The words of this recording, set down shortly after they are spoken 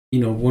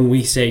When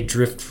we say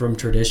drift from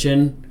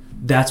tradition,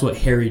 that's what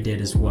Harry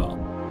did as well.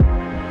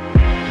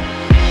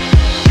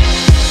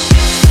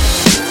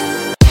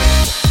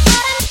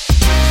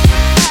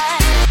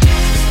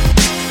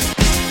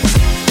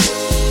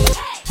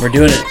 We're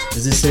doing it.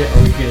 Is this it?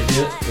 Are we going to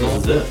do it? This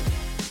is it.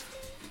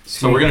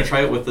 So we're going to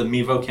try it with the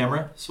Mevo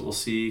camera. So we'll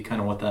see kind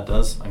of what that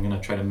does. I'm going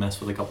to try to mess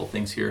with a couple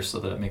things here so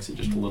that it makes it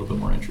just a little bit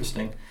more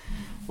interesting.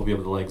 We'll be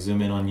able to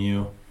zoom in on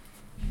you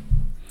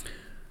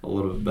a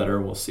little bit better.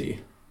 We'll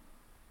see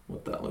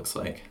what that looks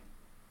like.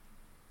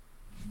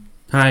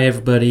 Hi,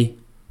 everybody.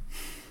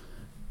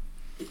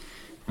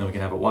 Then we can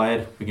have it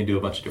wide. We can do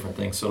a bunch of different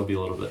things, so it'll be a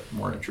little bit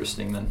more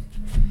interesting than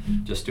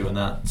just doing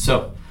that.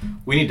 So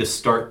we need to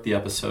start the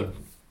episode.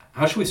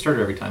 How should we start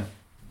it every time?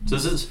 So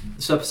this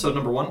is episode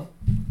number 1.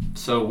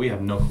 So we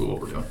have no clue what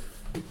we're doing.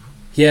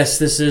 Yes,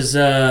 this is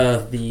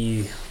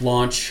the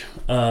launch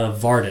of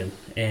Vardon,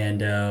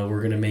 and we're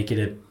going to make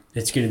it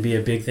it's going to be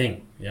a big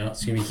thing.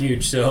 It's going to be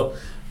huge. So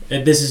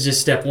this is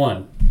just step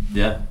 1.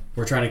 Yeah.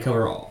 We're trying to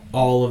cover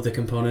all of the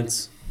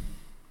components.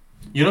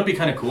 It'd be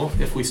kind of cool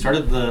if we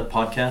started the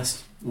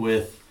podcast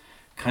with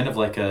kind of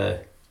like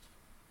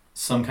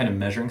some kind of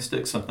measuring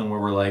stick, something where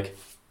we're like,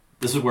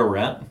 this is where we're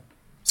at.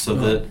 So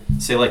that,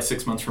 say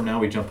 6 months from now,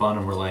 we jump on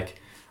and we're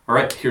like, all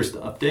right, here's the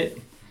update.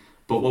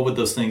 But what would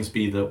those things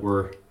be that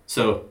were,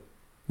 so...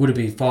 Would it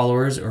be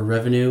followers or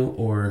revenue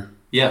or...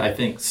 Yeah, I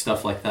think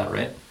stuff like that,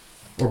 right?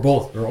 Or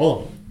both, or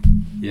all of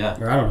them. Yeah.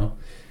 Or I don't know.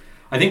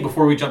 I think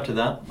before we jump to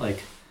that,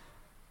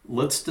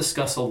 let's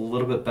discuss a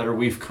little bit better.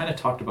 We've kind of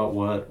talked about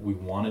what we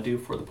want to do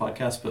for the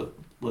podcast, but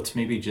let's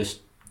maybe just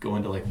go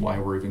into why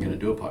we're even going to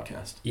do a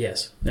podcast.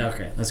 Yes.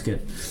 Okay, that's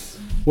good.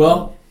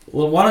 Well,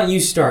 why don't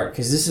you start?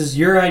 Because this is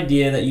your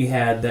idea that you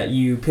had that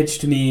you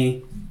pitched to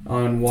me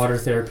on Water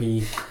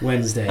Therapy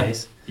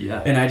Wednesdays.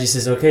 Yeah. And I just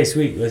says, okay,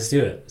 sweet, let's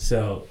do it.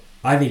 So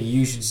I think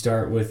you should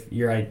start with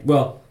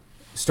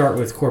start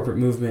with corporate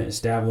movement,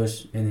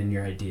 establish, and then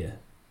your idea.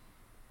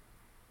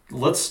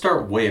 Let's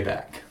start way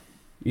back.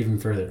 Even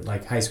further,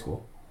 like high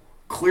school.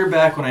 Clear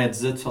back when I had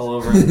zits all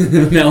over.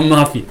 Mountain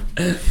Mafia.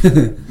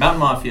 Mountain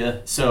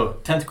Mafia. So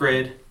 10th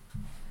grade.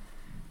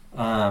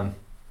 Oh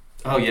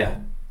yeah.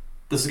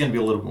 This is going to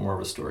be a little bit more of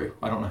a story.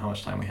 I don't know how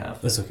much time we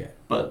have. That's okay.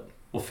 But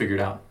we'll figure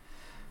it out.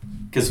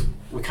 Because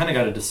we kind of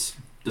got to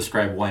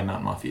describe why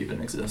Mountain Mafia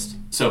even exists.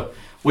 So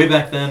way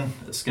back then,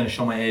 it's going to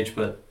show my age,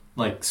 but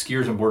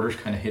skiers and boarders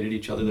kind of hated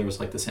each other. There was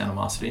this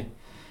animosity.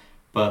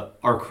 But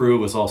our crew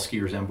was all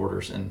skiers and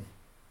boarders. And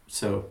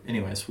so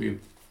anyways, we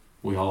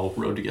all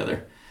rode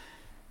together.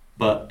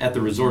 But at the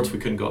resorts, we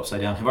couldn't go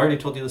upside down. Have I already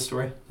told you this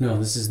story? No,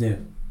 this is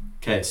new.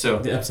 Okay, so...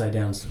 The upside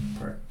down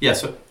part. Yeah,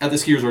 so at the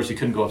ski resorts, you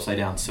couldn't go upside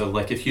down. So,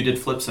 if you did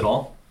flips at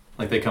all,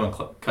 they come and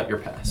cut your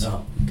pass.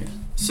 Oh, okay.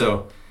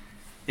 So,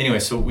 anyway,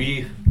 so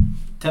we,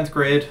 10th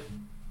grade,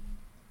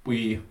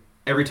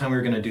 every time we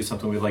were going to do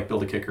something, we'd,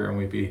 build a kicker, and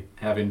we'd be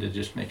having to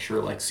just make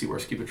sure, see where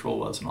ski patrol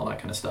was and all that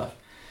kind of stuff.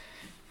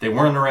 They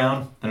weren't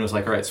around, and it was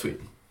all right, sweet.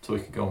 So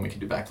we could go and we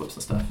could do backflips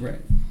and stuff. Right.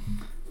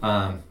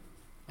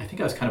 I think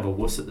I was kind of a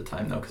wuss at the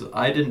time, though, because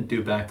I didn't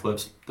do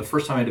backflips. The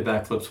first time I did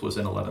backflips was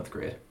in 11th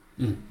grade.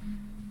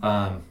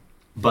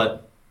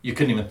 But you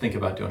couldn't even think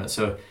about doing it.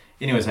 So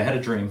anyways, I had a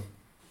dream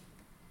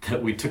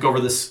that we took over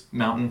this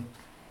mountain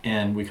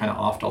and we kind of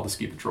offed all the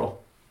ski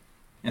patrol.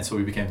 And so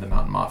we became the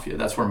Mountain Mafia.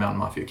 That's where Mountain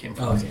Mafia came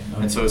from. Okay.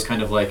 And so it was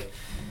kind of like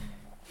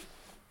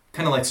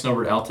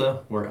Snowbird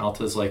Alta, where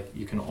Alta's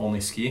you can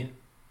only ski.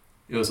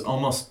 It was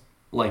almost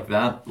like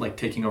that,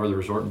 taking over the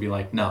resort and be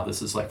no,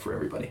 this is for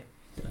everybody.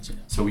 Gotcha.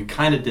 So we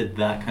kind of did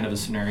that kind of a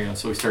scenario.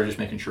 So we started just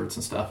making shirts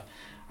and stuff.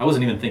 I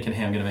wasn't even thinking,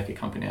 hey, I'm going to make a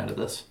company out of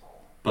this.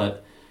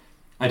 But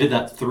I did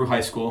that through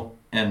high school,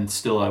 and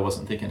still I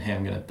wasn't thinking, hey,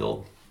 I'm going to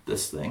build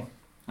this thing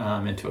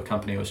into a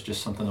company. It was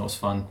just something that was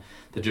fun,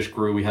 that just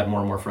grew. We had more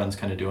and more friends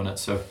kind of doing it.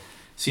 So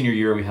senior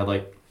year, we had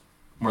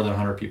more than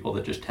 100 people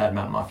that just had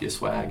Mountain Mafia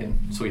swag.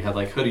 And so we had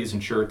hoodies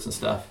and shirts and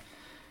stuff.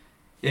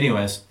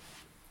 Anyways,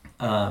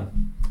 I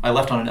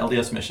left on an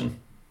LDS mission,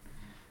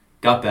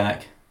 got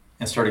back,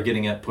 and started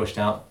getting it pushed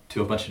out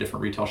to a bunch of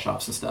different retail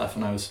shops and stuff.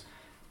 And I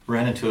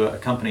ran into a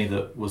company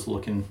that was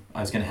looking,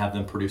 I was going to have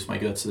them produce my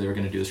goods, so they were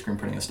going to do the screen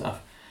printing and stuff.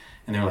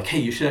 And they were like, hey,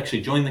 you should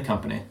actually join the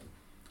company.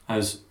 I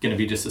was going to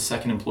be just a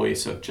second employee,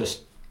 so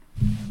just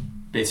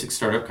basic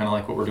startup, kind of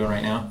like what we're doing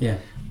right now. Yeah.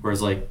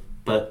 Whereas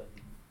but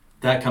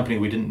that company,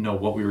 we didn't know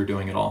what we were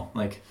doing at all.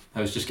 I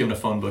was just given a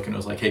phone book and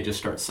it was hey, just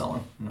start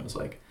selling. And I was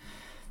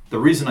the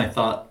reason I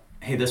thought,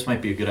 hey, this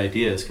might be a good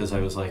idea is because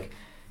I was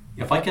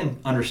if I can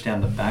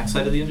understand the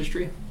backside of the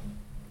industry,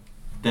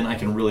 then I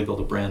can really build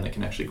a brand that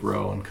can actually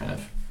grow and kind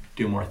of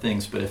do more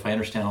things. But if I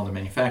understand all the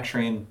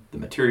manufacturing, the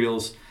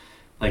materials,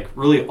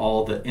 really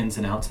all the ins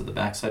and outs of the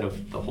backside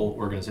of the whole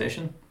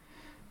organization,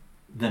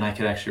 then I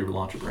could actually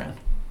launch a brand.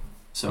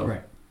 So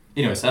right.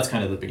 Anyways, that's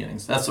kind of the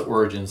beginnings. That's the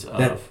origins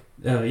of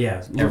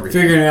everything.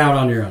 Figuring it out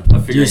on your own.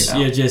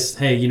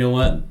 Hey, you know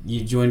what?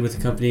 You joined with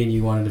the company and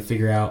you wanted to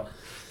figure out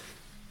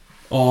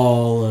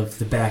all of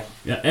the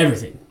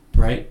everything,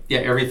 right? Yeah,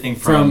 everything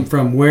from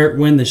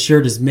when the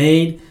shirt is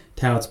made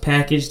to how it's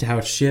packaged, to how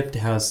it's shipped, to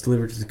how it's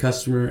delivered to the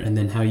customer, and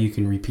then how you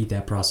can repeat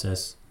that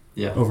process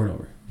over and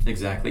over.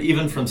 Exactly.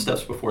 Even from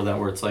steps before that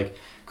where it's like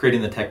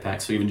creating the tech pack.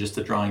 So even just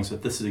the drawings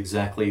that this is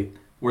exactly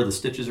where the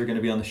stitches are going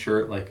to be on the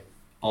shirt, like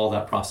all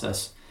that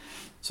process.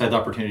 So I had the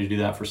opportunity to do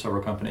that for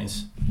several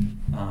companies.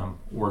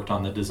 Worked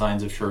on the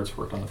designs of shirts,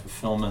 worked on the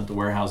fulfillment, the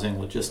warehousing,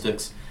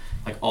 logistics,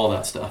 like all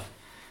that stuff.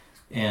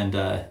 And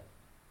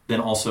then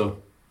also,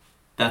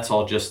 that's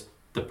all just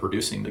the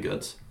producing the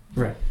goods.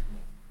 Right.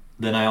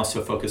 Then I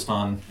also focused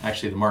on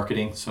actually the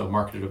marketing. So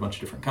marketed a bunch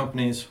of different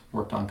companies,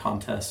 worked on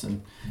contests,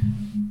 and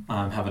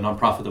have a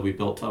nonprofit that we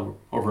built to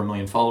over 1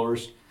 million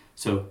followers.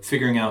 So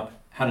figuring out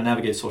how to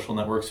navigate social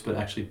networks, but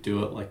actually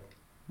do it like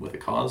with a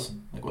cause,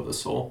 like with a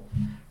soul,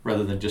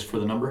 rather than just for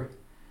the number.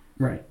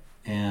 Right.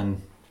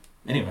 And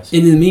anyways.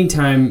 In the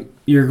meantime,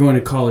 you're going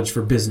to college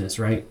for business,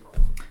 right?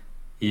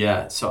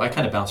 Yeah. So I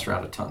kind of bounced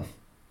around a ton.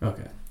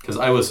 Okay. Because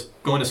I was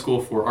going to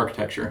school for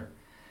architecture,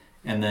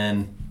 and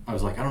then I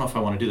was like, I don't know if I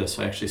want to do this.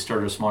 So I actually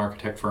started a small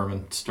architect firm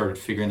and started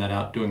figuring that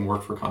out, doing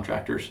work for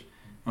contractors.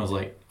 I was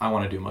like, I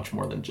want to do much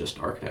more than just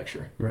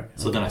architecture. Right.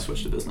 So then I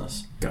switched to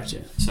business.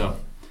 Gotcha.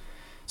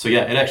 So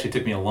yeah, it actually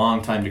took me a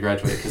long time to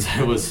graduate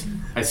because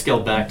I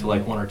scaled back to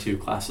like 1 or 2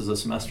 classes a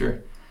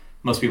semester.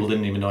 Most people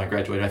didn't even know I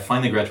graduated. I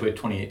finally graduated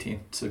 2018,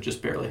 so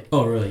just barely.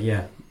 Oh, really?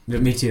 Yeah.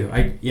 Me too.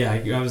 I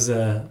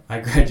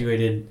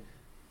graduated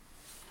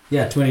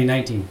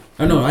 2019.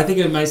 Oh no, I think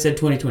it might have said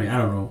 2020. I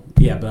don't know.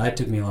 Yeah, but it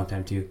took me a long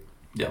time too.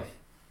 Yeah.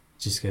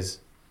 Just because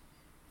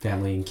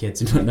family and kids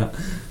and whatnot.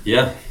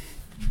 Yeah.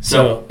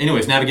 So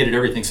anyways, navigated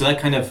everything. So that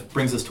kind of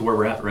brings us to where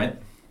we're at, right?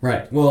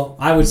 Right. Well,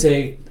 I would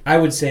say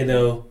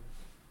though,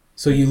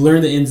 so you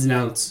learn the ins and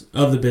outs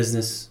of the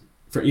business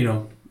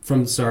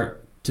from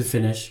start to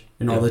finish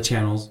and all the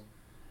channels.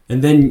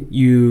 And then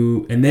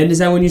is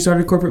that when you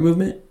started Corporate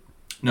Movement?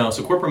 No,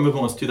 so Corporate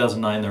Movement was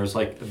 2009. There was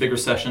like a big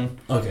recession.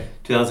 Okay.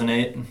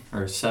 2008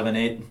 or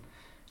 7-8.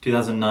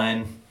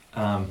 2009,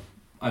 I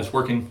was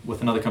working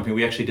with another company.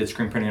 We actually did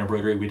screen printing and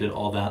embroidery. We did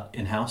all that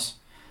in-house.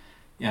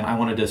 And I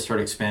wanted to start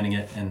expanding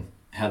it and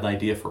had the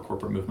idea for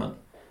Corporate Movement.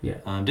 Yeah.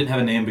 Didn't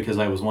have a name because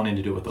I was wanting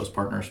to do it with those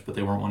partners, but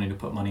they weren't wanting to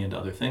put money into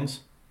other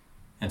things.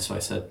 And so I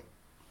said,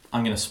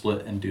 I'm going to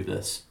split and do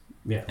this.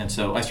 Yeah. And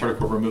so I started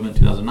Corporate Movement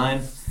in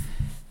 2009.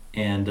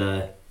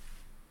 And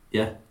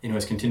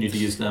anyways, continued to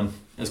use them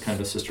as kind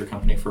of a sister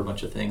company for a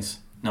bunch of things.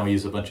 Now we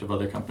use a bunch of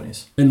other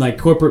companies. And like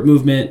Corporate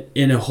Movement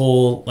in a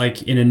whole,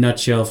 like in a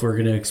nutshell, if we're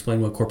going to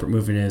explain what Corporate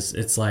Movement is,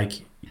 it's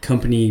like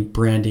company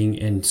branding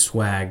and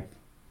swag.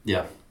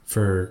 Yeah.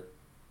 For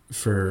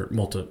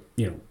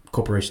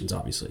corporations,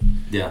 obviously.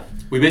 Yeah.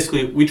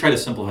 We try to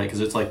simplify because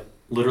it's like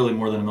literally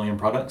more than 1 million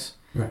products.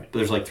 Right. But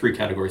there's like 3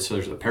 categories. So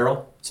there's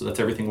apparel, so that's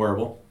everything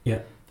wearable. Yeah.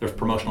 There's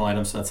promotional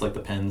items, so that's like the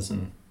pens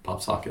and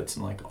pop sockets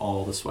and like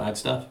all the swag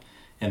stuff.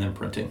 And then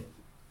printing.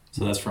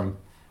 So that's from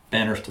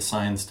banners to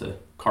signs to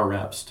car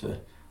wraps to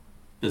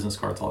business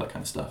cards, all that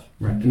kind of stuff.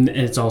 Right. And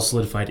it's all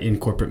solidified in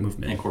Corporate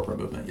Movement. In Corporate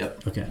Movement,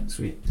 yep. Okay,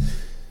 sweet.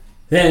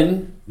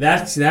 Then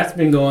that's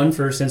been going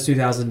since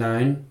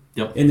 2009.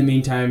 Yep. In the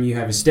meantime, you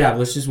have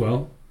established as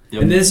well.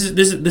 Yep. And this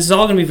is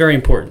all going to be very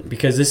important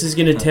because this is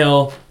going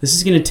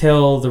to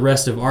tell the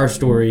rest of our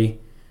story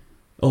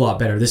a lot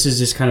better. This is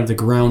just kind of the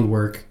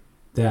groundwork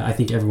that I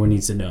think everyone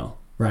needs to know,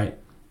 right?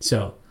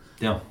 So,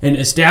 yeah. And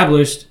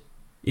established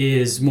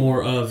is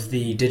more of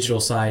the digital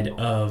side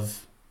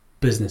of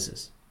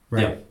businesses,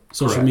 right? Yeah,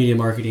 social correct. media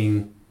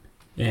marketing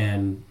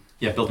and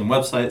building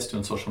websites,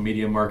 doing social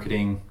media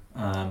marketing,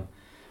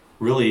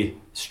 really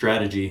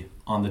strategy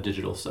on the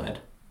digital side.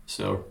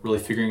 So really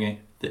figuring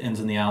the ins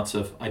and the outs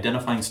of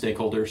identifying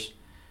stakeholders,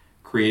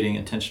 creating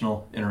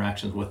intentional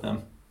interactions with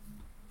them.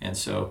 And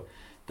so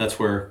that's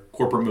where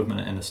Corporate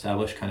Movement and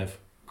Established kind of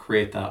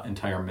create that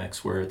entire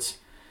mix where it's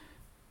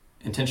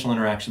intentional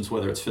interactions,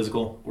 whether it's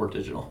physical or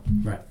digital.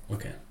 Right.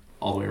 Okay.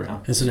 All the way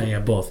around. And so now you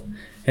have both.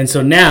 And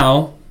so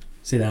now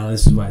this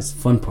is why it's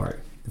the fun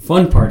part. The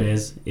fun part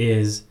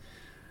is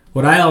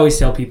what I always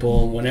tell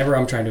people whenever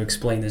I'm trying to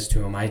explain this to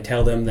them. I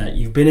tell them that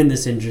you've been in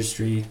this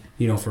industry,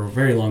 for a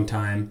very long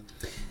time.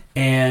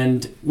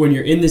 And when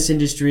you're in this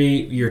industry,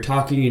 you're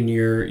talking and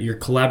you're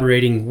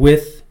collaborating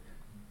with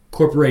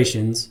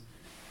corporations.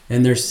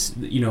 And there's,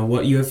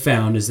 what you have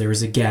found is there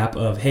is a gap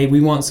of, hey,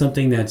 we want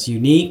something that's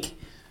unique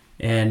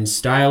and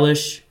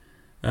stylish,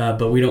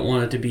 but we don't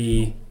want it to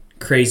be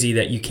crazy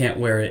that you can't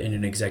wear it in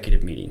an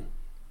executive meeting,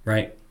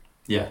 right?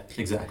 Yeah,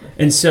 exactly.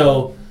 And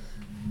so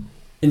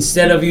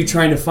instead of you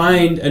trying to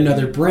find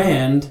another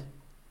brand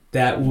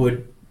that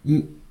would,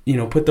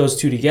 put those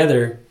two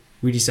together,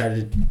 you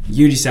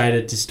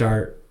decided to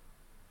start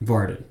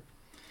Vardon.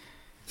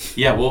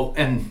 Yeah, well,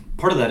 and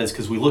part of that is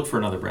because we look for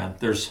another brand.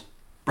 There's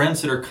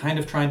brands that are kind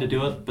of trying to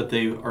do it, but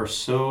they are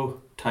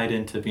so tied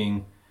into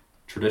being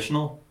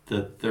traditional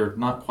that they're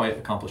not quite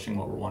accomplishing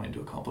what we're wanting to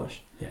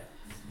accomplish. Yeah.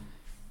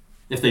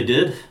 If they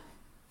did,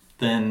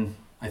 then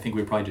I think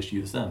we'd probably just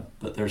use them.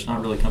 But there's not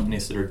really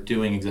companies that are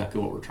doing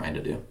exactly what we're trying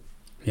to do.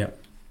 Yep.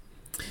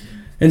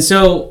 And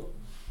so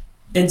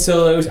I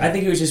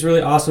think it was just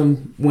really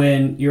awesome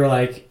when you're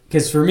like,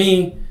 because for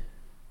me,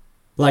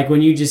 like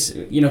when you just,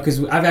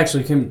 because I've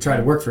actually come try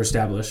to work for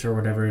Establish or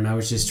whatever, and I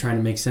was just trying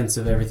to make sense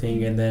of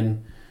everything, and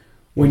then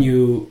when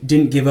you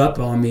didn't give up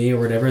on me or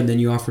whatever, and then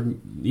you offered,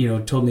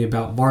 told me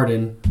about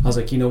Vardon, I was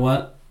like, you know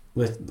what?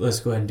 Let's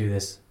go ahead and do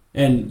this.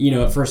 And,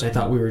 at first I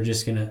thought we were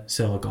just going to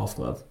sell a golf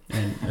glove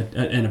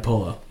and a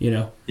polo,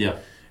 Yeah.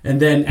 And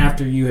then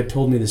after you had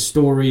told me the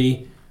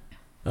story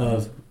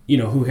of,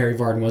 who Harry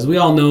Vardon was, we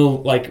all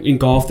know, like in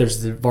golf,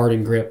 there's the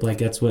Vardon grip. Like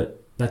that's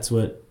what,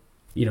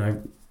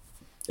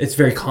 it's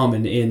very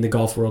common in the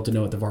golf world to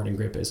know what the Vardon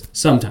grip is.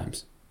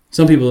 Sometimes.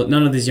 Some people,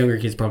 none of these younger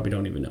kids probably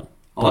don't even know.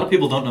 A lot of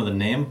people don't know the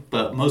name,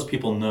 but most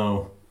people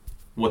know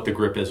what the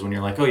grip is when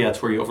you're like, oh yeah,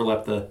 it's where you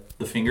overlap the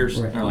fingers.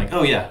 Right. And they're like,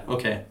 oh yeah,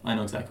 okay, I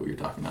know exactly what you're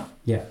talking about.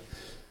 Yeah.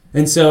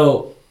 And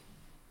so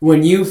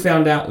when you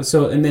found out,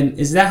 and then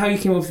is that how you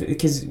came up with,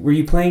 because were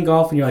you playing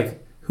golf and you're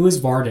like, who is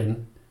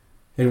Vardon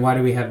and why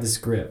do we have this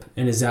grip?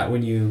 And is that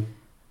when you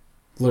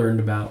learned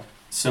about?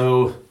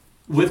 So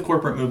with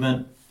corporate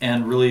movement,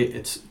 and really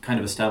it's kind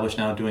of established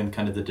now doing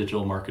kind of the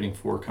digital marketing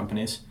for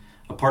companies,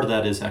 a part of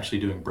that is actually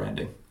doing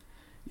branding.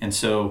 And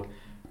so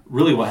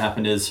really what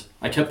happened is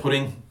I kept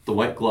putting the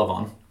white glove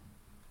on,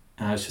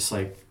 and I was just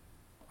like,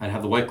 I'd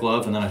have the white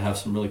glove and then I'd have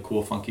some really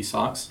cool funky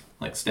socks,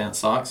 like Stance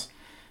socks.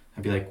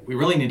 I'd be like, we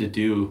really need to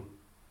do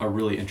a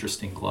really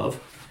interesting glove.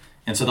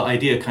 And so the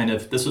idea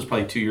this was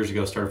probably 2 years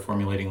ago, started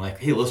formulating like,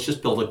 hey, let's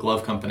just build a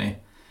glove company.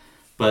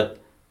 But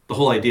the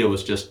whole idea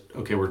was just,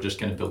 okay, we're just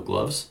going to build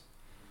gloves.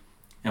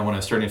 And when I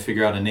was starting to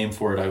figure out a name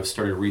for it, I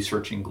started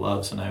researching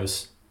gloves, and I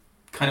was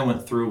kind of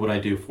went through what I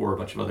do for a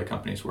bunch of other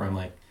companies where I'm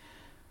like,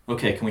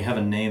 okay, can we have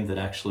a name that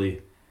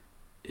actually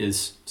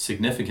is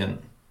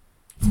significant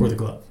for the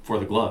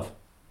glove?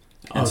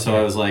 And so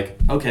I was like,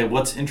 okay,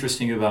 what's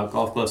interesting about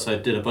golf gloves? So I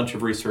did a bunch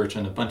of research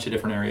in a bunch of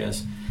different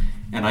areas,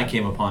 and I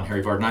came upon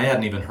Harry Vardon. I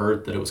hadn't even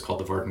heard that it was called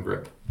the Vardon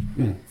grip.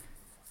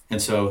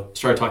 And so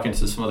started talking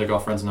to some other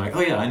golf friends, and they're like,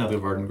 oh yeah, I know the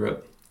Vardon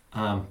grip.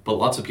 But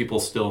lots of people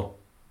still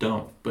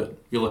don't. But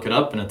you look it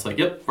up, and it's like,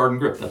 yep, Vardon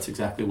grip. That's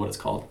exactly what it's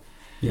called.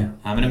 Yeah.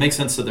 And it makes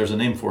sense that there's a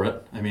name for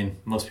it. I mean,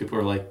 most people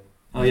are like,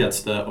 oh yeah,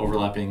 it's the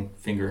overlapping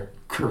finger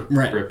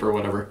grip or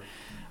whatever.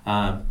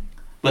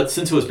 But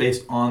since it was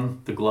based on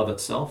the glove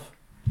itself,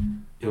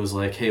 it was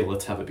like, hey,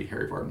 let's have it be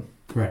Harry Vardon.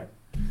 Right.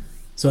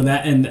 So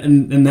that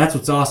and that's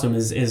what's awesome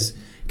is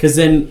because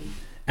then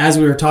as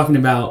we were talking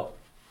about,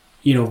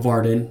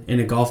 Vardon in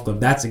a golf glove,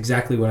 that's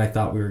exactly what I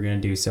thought we were going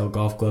to do, sell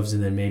golf gloves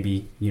and then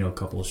maybe, a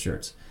couple of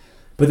shirts.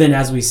 But then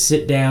as we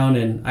sit down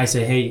and I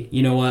say, hey,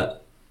 you know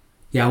what?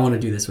 Yeah, I want to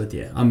do this with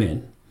you. I'm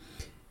in.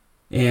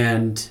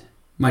 And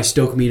my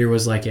stoke meter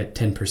was like at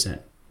 10%.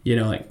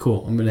 Like,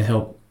 cool, I'm going to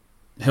help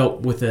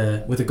with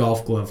a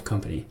golf glove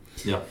company.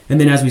 Yeah. And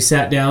then as we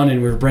sat down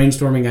and we were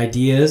brainstorming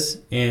ideas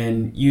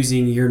and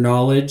using your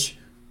knowledge,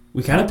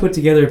 we kind of put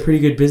together a pretty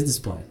good business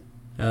plan,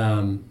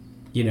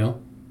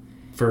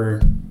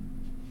 for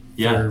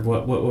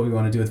what we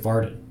want to do with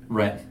Vardon.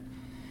 Right.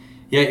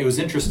 Yeah, it was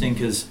interesting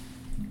because,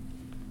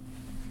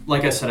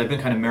 like I said, I've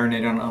been kind of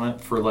marinating on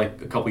it for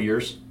like a couple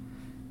years.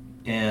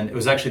 And it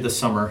was actually this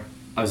summer.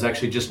 I was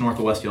actually just north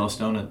of West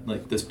Yellowstone at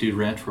like this dude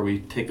ranch where we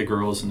take the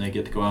girls and they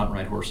get to go out and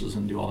ride horses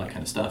and do all that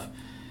kind of stuff.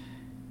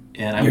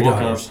 And I woke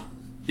up.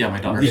 Yeah,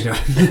 my daughters.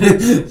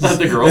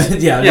 The girls.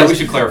 Yeah, we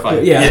should clarify.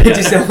 Yeah.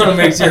 Just want to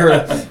make sure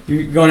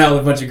you're going out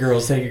with a bunch of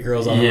girls, taking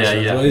girls on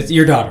horses. Yeah. Well, it's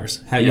your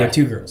daughters. You have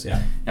two girls.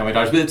 Yeah. Yeah, my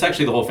daughters. But it's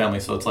actually the whole family.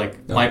 So it's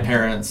like my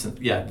parents.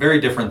 Yeah, very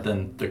different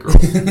than the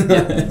girls.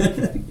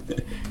 Yeah.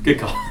 Good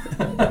call.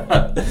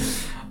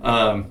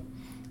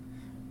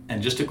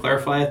 And just to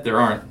clarify,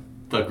 there aren't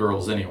the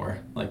girls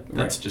anywhere. Like,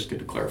 that's just good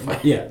to clarify.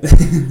 Yeah.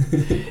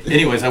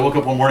 Anyways, I woke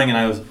up one morning and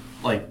I was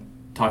like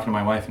talking to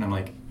my wife and I'm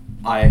like,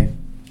 I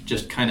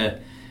just kind of,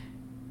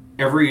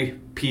 every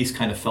piece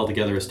kind of fell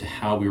together as to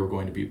how we were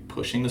going to be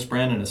pushing this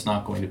brand, and it's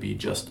not going to be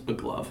just a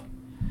glove.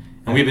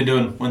 And we've been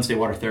doing Wednesday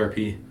water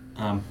therapy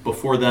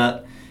before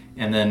that,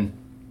 and then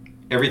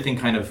everything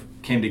kind of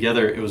came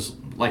together. It was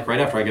like right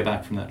after I got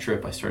back from that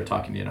trip, I started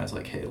talking to you and I was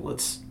like, hey,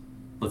 let's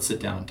sit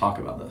down and talk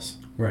about this.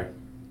 Right.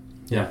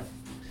 Yeah.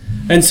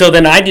 And so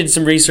then I did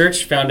some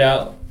research, found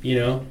out,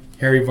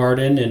 Harry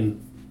Vardon,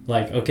 and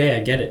like, okay,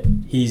 I get it.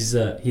 He's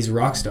a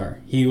rock star.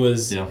 He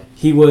was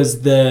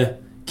the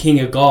king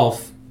of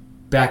golf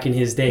back in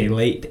his day,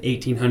 late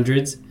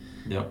 1800s.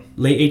 Yep.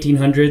 Late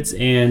 1800s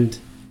and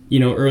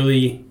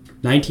early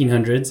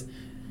 1900s.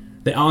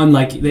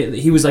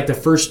 He was like the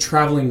first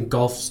traveling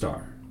golf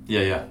star.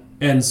 Yeah.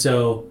 And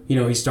so,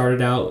 he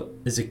started out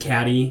as a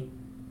caddy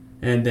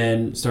and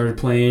then started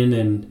playing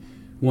and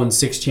won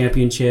 6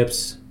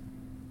 championships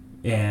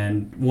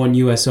and won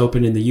U.S.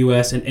 Open in the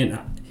U.S. And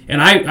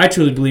I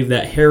truly believe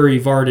that Harry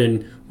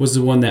Vardon was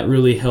the one that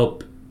really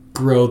helped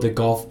grow the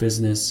golf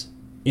business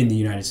in the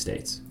United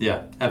States.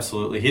 Yeah,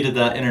 absolutely. He did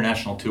that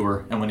international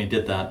tour, and when he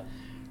did that,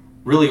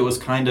 really it was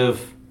kind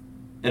of,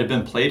 it had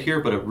been played here,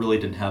 but it really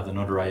didn't have the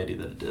notoriety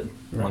that it did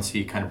once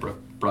he kind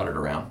of brought it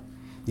around.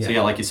 Yeah. So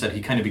yeah, like you said,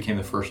 he kind of became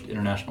the first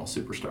international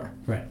superstar.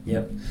 Right,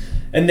 yep.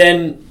 And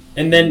then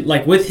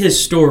like with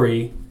his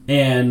story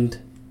and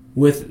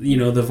with,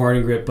 the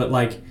Vardon grip, but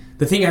like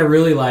the thing I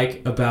really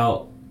like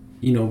about,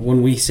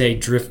 when we say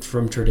drift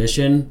from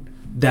tradition,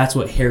 that's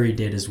what Harry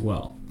did as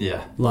well.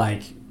 Yeah.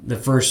 Like the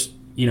first,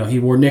 he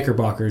wore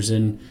knickerbockers,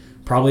 and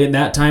probably at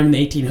that time in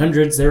the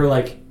 1800s, they were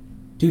like,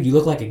 dude, you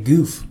look like a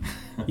goof,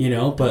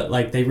 but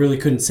like they really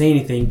couldn't say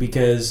anything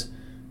because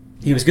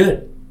he was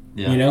good,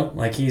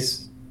 like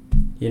he's,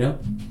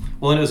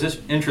 Well, and it was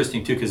just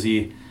interesting too, because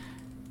he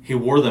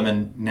wore them,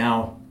 and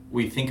now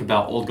we think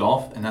about old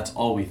golf, and that's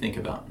all we think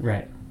about.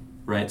 Right.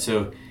 Right.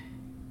 So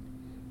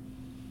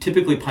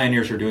typically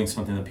pioneers are doing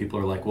something that people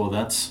are like, well,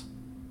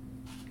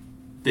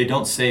 they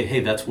don't say,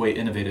 hey, that's way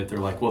innovative. They're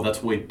like, well,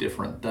 that's way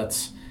different.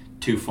 That's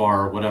too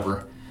far or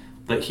whatever.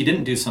 But he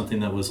didn't do something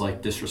that was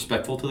like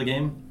disrespectful to the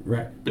game.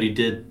 Right. But he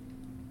did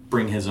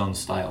bring his own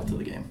style to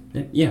the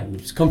game. Yeah,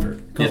 it's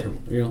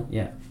comfortable.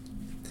 Yeah.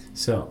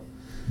 So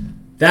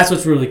that's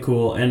what's really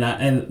cool, and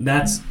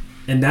that's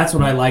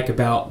what I like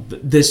about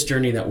this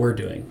journey that we're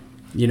doing.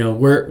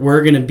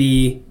 We're gonna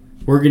be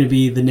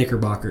the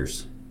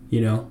Knickerbockers.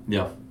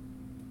 Yeah.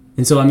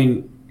 And so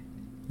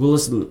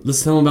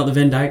let's tell them about the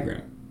Venn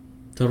diagram.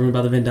 Tell them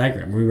about the Venn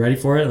diagram. Are we ready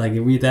for it? Like,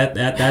 are we at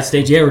that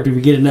stage yet, or do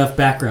we get enough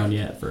background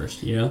yet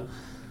first? Yeah,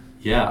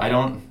 I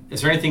don't.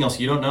 Is there anything else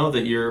you don't know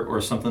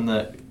or something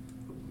that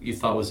you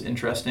thought was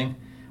interesting?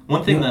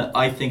 One thing that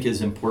I think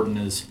is important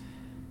is,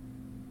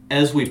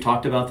 as we've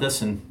talked about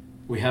this, and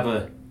we have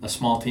a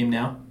small team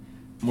now,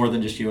 more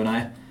than just you and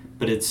I,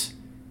 but it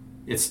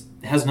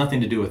has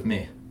nothing to do with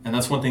me. And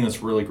that's one thing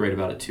that's really great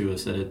about it too,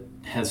 is that it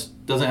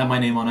doesn't have my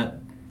name on it,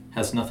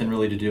 has nothing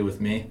really to do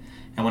with me.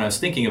 And when I was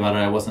thinking about it,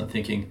 I wasn't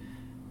thinking,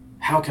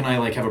 how can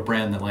I have a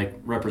brand that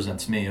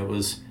represents me? It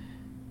was,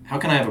 how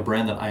can I have a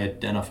brand that I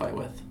identify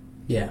with?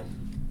 Yeah.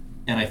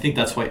 And I think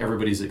that's why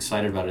everybody's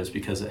excited about it, is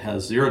because it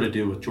has zero to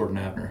do with Jordan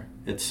Avner.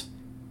 It's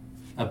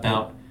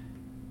about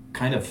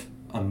kind of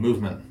a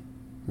movement.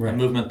 Right. A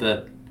movement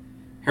that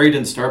Harry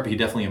didn't start, but he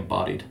definitely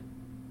embodied.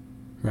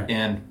 Right.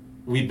 And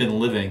we've been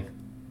living,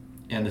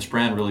 and this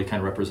brand really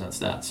kind of represents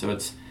that. So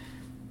it's,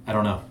 I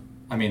don't know.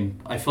 I mean,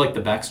 I feel like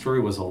the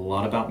backstory was a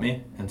lot about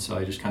me, and so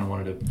I just kind of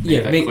wanted to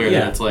make that clear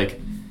that it's like,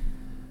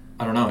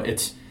 I don't know,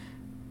 it's,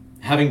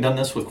 having done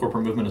this with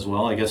corporate movement as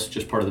well, I guess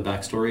just part of the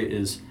backstory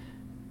is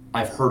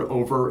I've heard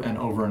over and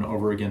over and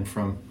over again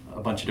from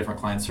a bunch of different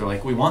clients. They're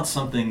like, we want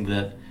something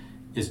that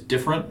is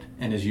different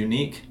and is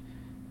unique,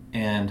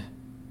 and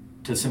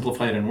to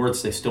simplify it in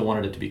words, they still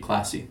wanted it to be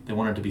classy. They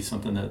wanted it to be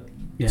something that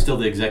still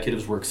the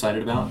executives were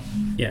excited about,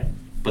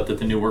 but that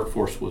the new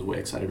workforce was way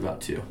excited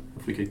about too,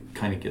 if we could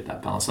kind of get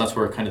that balance. So that's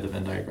where kind of the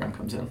Venn diagram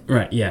comes in.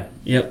 Right, yeah,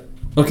 yep.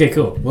 Okay,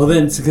 cool. Well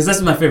then, because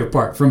that's my favorite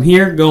part. From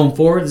here going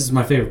forward, this is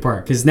my favorite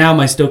part. Because now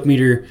my stoke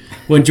meter,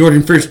 when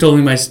Jordan first told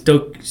me my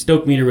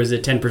stoke meter was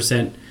at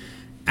 10%,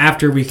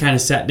 after we kind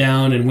of sat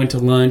down and went to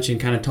lunch and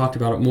kind of talked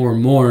about it more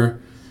and more,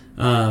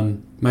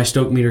 my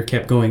stoke meter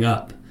kept going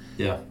up.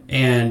 Yeah.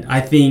 And I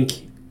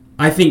think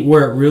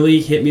where it really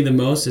hit me the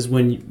most is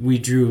when we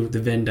drew the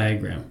Venn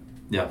diagram.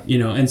 Yeah.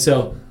 And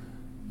so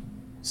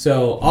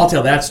I'll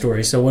tell that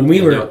story. So when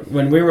we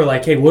were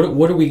like, hey, what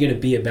are we going to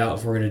be about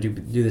if we're going to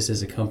do this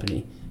as a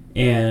company?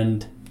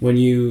 And when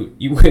you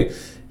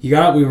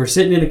got, we were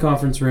sitting in a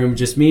conference room,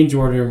 just me and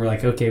Jordan, and we're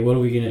like, okay, what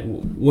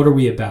are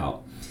we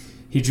about?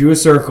 He drew a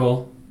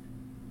circle,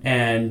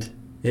 and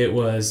it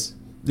was,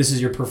 this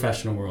is your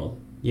professional world.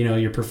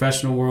 Your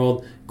professional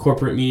world,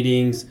 corporate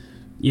meetings,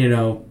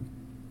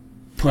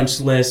 punch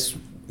lists,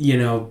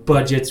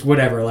 budgets,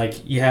 whatever.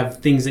 Like, you have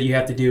things that you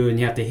have to do and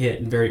you have to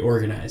hit, and very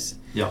organized.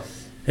 Yeah.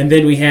 And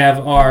then we have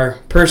our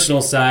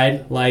personal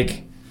side.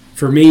 Like,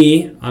 for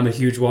me, I'm a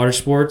huge water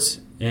sports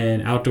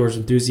and outdoors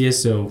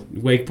enthusiast, so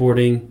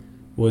wakeboarding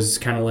was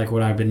kind of like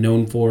what I've been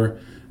known for.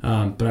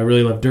 But I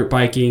really love dirt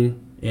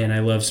biking, and I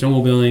love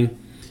snowmobiling.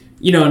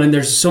 And then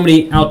there's so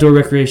many outdoor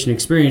recreation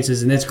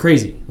experiences, and that's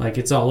crazy. Like,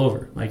 it's all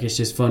over. Like, it's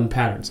just fun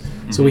patterns.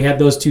 Mm-hmm. So we have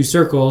those two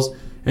circles,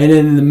 and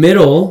then in the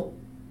middle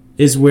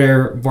is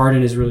where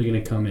Vardon is really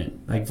going to come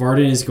in. Like,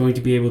 Vardon is going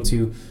to be able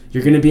to,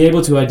 you're going to be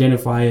able to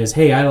identify as,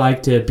 hey, I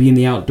like to be in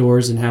the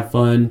outdoors and have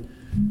fun,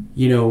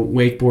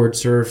 wakeboard,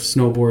 surf,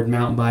 snowboard,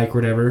 mountain bike,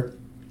 whatever.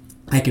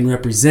 I can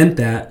represent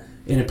that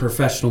in a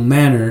professional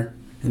manner,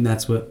 and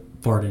that's what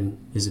Vardon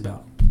is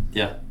about.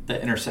 Yeah, the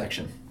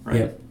intersection,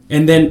 right? Yeah.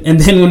 And then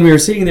when we were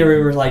sitting there,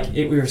 we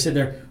were sitting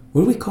there,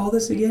 what do we call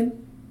this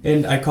again?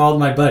 And I called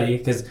my buddy,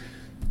 because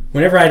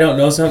whenever I don't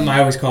know something, I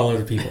always call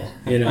other people,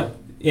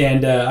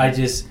 And I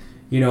just,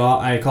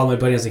 I called my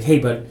buddy. I was like, hey,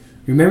 bud,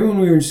 remember when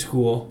we were in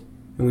school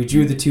and we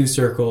drew the two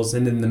circles,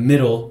 and in the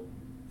middle,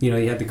 you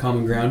had the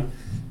common ground?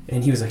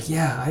 And he was like,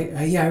 yeah,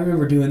 I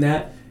remember doing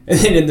that. And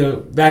then in the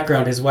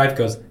background, his wife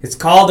goes, it's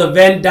called a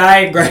Venn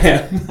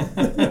diagram.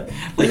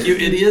 Like, you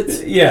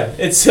idiots. Yeah.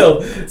 And so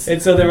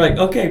they're like,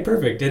 okay,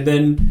 perfect. And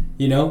then,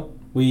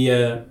 we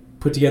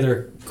put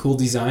together a cool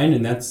design,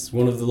 and that's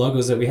one of the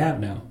logos that we have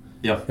now.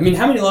 Yeah. I mean,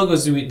 how many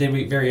logos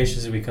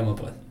variations did we come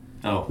up with?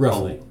 Oh,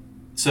 roughly.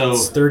 So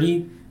it's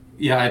 30?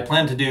 Yeah, I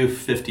planned to do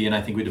 50, and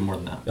I think we did more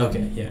than that.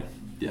 Okay, yeah.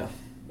 Yeah.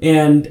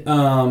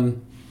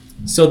 And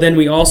so then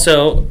we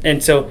also,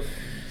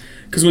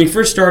 because when we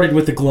first started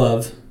with the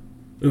glove,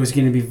 it was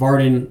going to be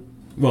Vardon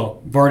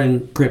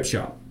Grip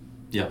Shop.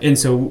 Yeah. And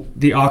so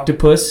the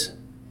octopus,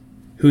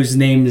 whose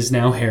name is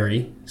now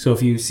Harry. So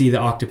if you see the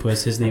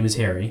octopus, his name is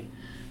Harry.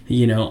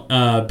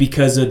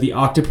 Because of the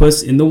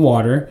octopus in the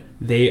water,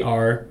 they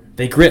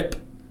grip.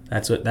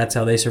 That's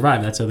how they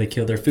survive. That's how they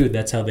kill their food.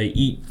 That's how they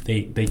eat.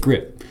 They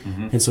grip.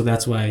 Mm-hmm. And so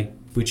that's why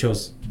we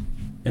chose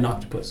an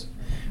octopus.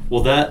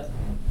 Well, but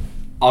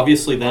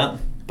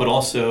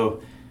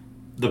also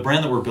the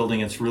brand that we're building,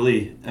 it's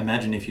really,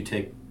 imagine if you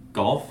take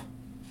golf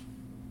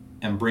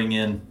and bring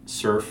in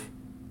surf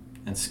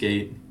and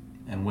skate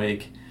and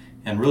wake,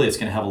 and really it's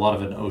going to have a lot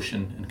of an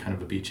ocean and kind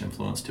of a beach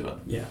influence to it.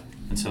 Yeah.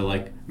 And so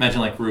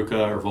imagine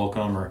Ruka or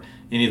Volcom or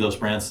any of those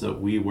brands that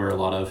we wear a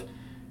lot of,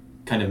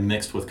 kind of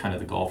mixed with kind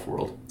of the golf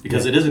world.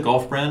 Because it is a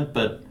golf brand,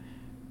 but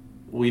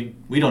we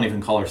don't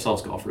even call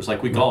ourselves golfers.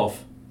 We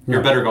golf.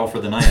 You're a better golfer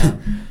than I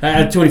am. I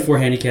had 24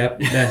 handicap.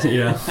 That's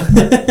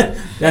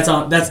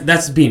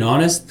being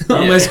honest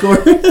on my score.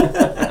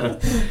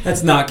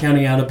 That's not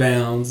counting out of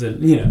bounds,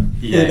 and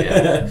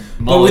Yeah.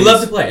 But we love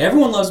to play.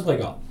 Everyone loves to play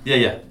golf.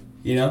 Yeah.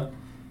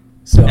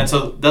 So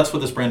that's what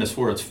this brand is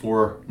for. It's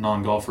for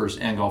non-golfers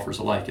and golfers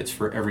alike. It's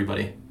for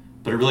everybody.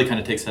 But it really kind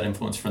of takes that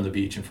influence from the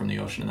beach and from the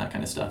ocean and that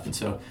kind of stuff. And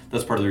so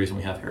that's part of the reason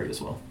we have Harry as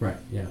well. Right.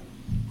 Yeah.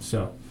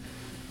 So,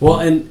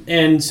 well,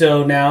 and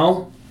so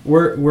now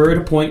we're at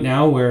a point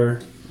now where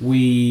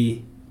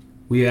we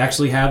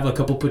actually have a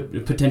couple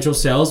potential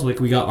sales.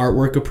 We got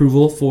artwork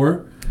approval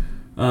for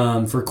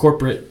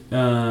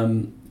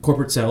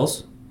corporate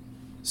sales.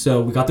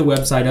 So we got the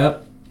website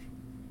up,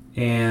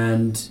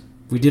 and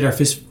we did our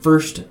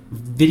first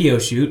video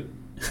shoot.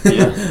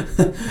 Yeah.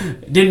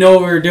 Didn't know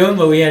what we were doing,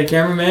 but we had a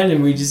cameraman,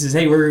 and we just said,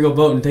 "Hey, we're gonna go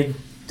boat and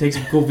take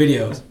some cool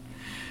videos."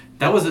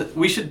 That was it.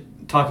 We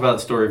should talk about the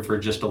story for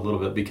just a little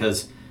bit,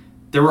 because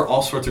there were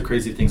all sorts of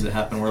crazy things that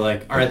happened. We're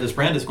like, all right, this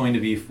brand is going to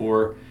be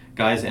for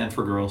guys and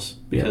for girls,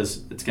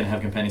 because it's going to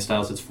have companion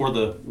styles. It's for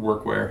the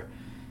workwear.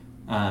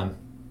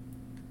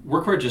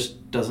 Workwear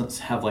just doesn't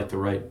have the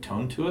right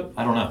tone to it.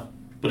 I don't know,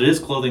 but it is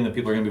clothing that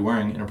people are going to be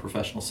wearing in a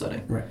professional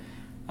setting. Right.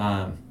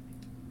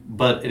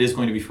 But it is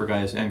going to be for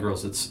guys and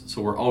girls.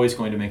 So we're always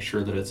going to make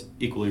sure that it's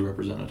equally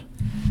represented.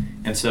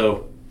 And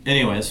so,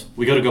 anyways,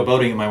 we go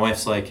boating, and my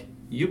wife's like,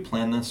 "You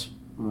planned this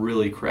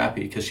really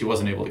crappy," because she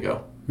wasn't able to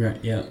go. Right.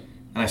 Yeah.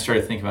 And I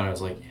started thinking about it. I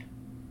was like,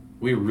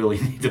 we really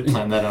need to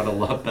plan that out a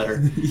lot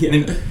better.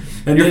 Yeah.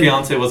 And your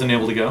fiance wasn't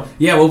able to go?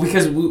 Yeah, well,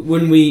 because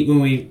when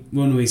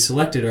we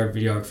selected our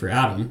videographer,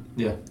 Adam,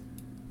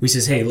 we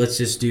says, hey, let's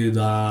just do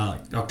the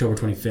October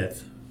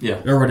 25th.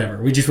 Yeah. Or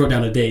whatever. We just wrote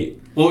down a date.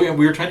 Well,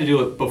 we were trying to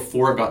do it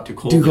before it got too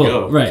cold to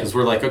go. Right. Because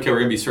we're like, okay, we're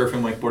going to be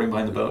surfing, wakeboarding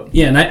behind the boat.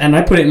 Yeah, and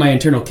I put it in my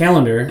internal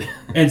calendar,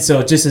 and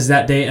so it just as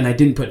that day, and I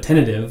didn't put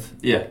tentative.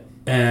 Yeah.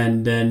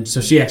 And then, so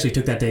she actually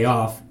took that day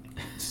off.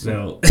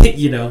 So,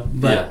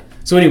 but,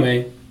 so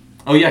anyway.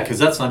 Oh, yeah, because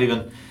that's not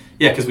even,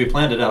 because we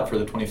planned it out for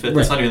the 25th. Right.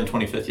 It's not even the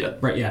 25th yet.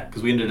 Right, yeah.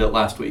 Because we ended it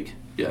last week.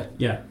 Yeah.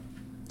 Yeah.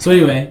 So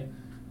anyway,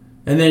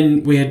 and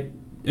then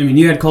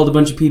you had called a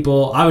bunch of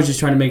people. I was just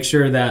trying to make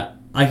sure that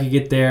I could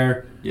get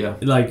there. Yeah.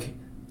 When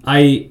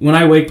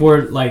I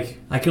wakeboard,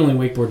 I can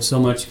only wakeboard so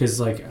much because,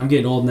 I'm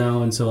getting old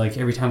now, and so,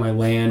 every time I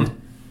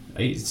land,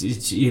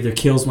 it either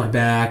kills my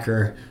back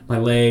or my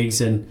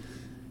legs, and,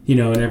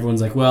 and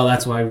everyone's like, well,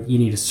 that's why you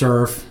need to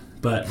surf.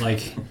 But I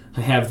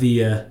have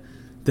the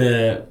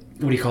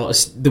what do you call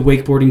it? The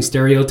wakeboarding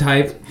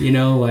stereotype,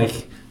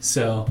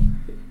 so.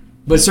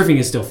 But surfing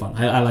is still fun.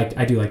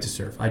 I do like to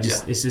surf.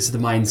 It's just the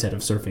mindset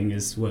of surfing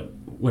is what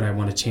I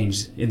want to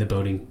change in the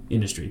boating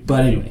industry.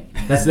 But anyway,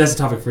 that's a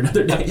topic for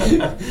another day.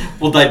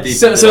 We'll dive deep.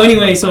 So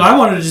anyway, so I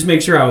wanted to just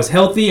make sure I was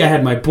healthy. I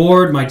had my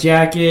board, my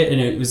jacket,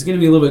 and it was going to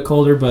be a little bit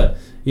colder. But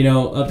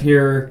up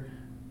here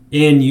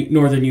in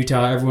northern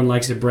Utah, everyone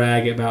likes to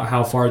brag about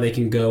how far they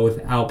can go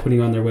without putting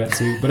on their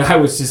wetsuit. But I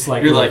was just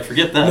like, you're like,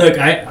 forget that. Look,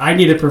 I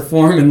need to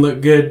perform and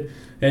look good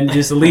and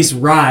just at least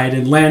ride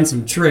and land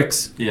some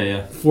tricks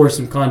for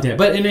some content.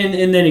 But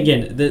and then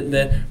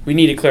again, we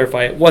need to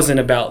clarify, it wasn't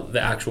about the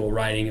actual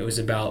riding. It was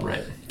about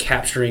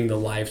capturing the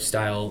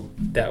lifestyle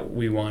that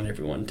we want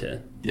everyone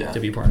to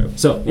be part of.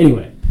 So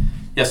anyway.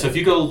 Yeah, so if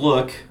you go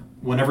look,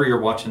 whenever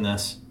you're watching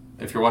this,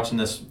 if you're watching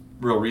this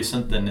real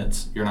recent, then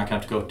you're not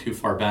going to have to go too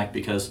far back,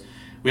 because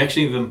we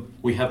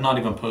have not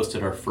even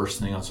posted our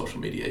first thing on social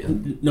media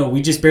yet. No,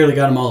 we just barely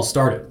got them all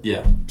started.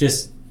 Yeah.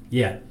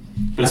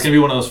 But it's going to be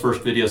one of those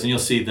first videos, and you'll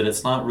see that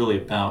it's not really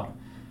about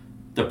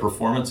the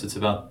performance, it's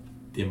about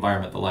the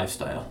environment, the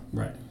lifestyle.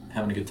 Right.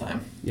 Having a good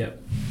time.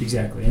 Yep,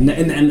 exactly. And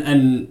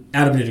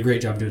Adam did a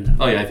great job doing that.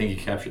 Oh, yeah, I think he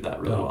captured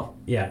that really well.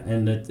 Yeah,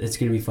 and it's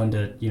going to be fun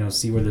to,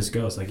 see where this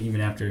goes,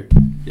 even after.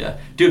 Yeah.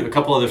 Dude, a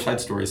couple other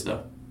side stories,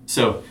 though.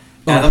 So,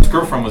 Adam's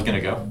girlfriend was going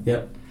to go.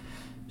 Yep.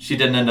 She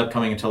didn't end up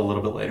coming until a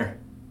little bit later.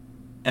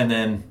 And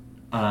then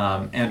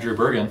Andrew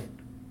Bergen,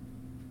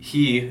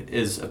 he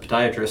is a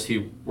podiatrist.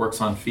 He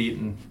works on feet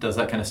and does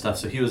that kind of stuff.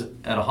 So he was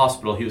at a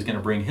hospital. He was going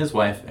to bring his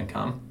wife and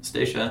come,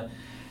 Stacia.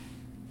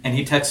 And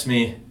he texts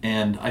me,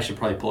 and I should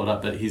probably pull it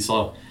up, but he's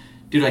all,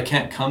 dude, I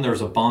can't come.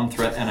 There's a bomb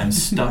threat, and I'm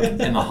stuck in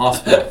the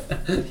hospital.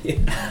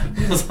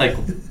 I was like,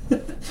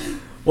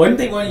 Why didn't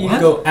they want you to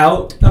go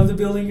out of the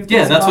building? If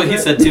Yeah, that's what he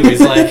said too.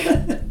 He's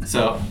like,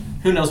 so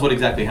who knows what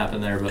exactly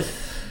happened there, but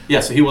yeah,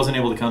 so he wasn't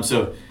able to come.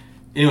 So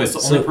anyways, the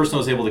only person that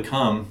was able to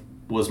come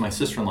was my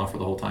sister-in-law for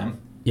the whole time.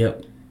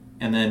 Yep.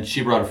 And then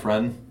she brought a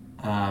friend,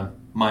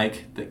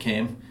 Mike, that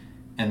came,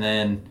 and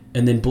then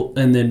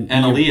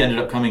Annalie ended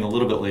up coming a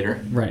little bit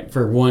later. Right,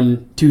 for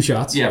 2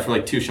 shots. Yeah, for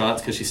like 2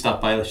 shots because she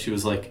stopped by. She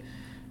was like,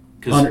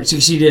 so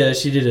she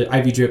did an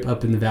IV drip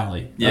up in the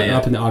valley. Yeah,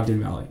 up in the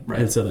Ogden Valley. Right.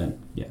 And so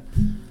then, yeah.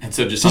 And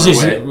so just on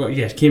her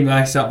way. She came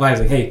back, stopped by. I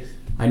was like, hey,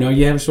 I know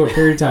you have a short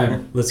period of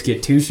time. Let's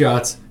get 2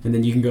 shots, and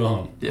then you can go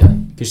home. Yeah.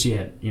 Because she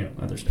had,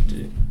 other stuff to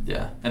do.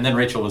 Yeah. And then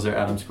Rachel was there,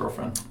 Adam's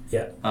girlfriend.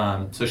 Yeah.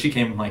 So she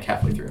came like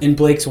halfway through. And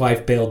Blake's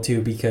wife bailed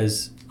too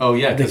because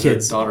the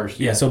kids' daughters.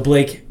 Yeah. So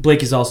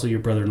Blake is also your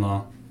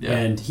brother-in-law. Yeah.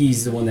 And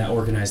he's the one that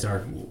organized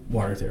our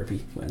water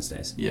therapy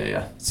Wednesdays.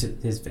 Yeah. It's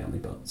his family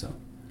boat, so.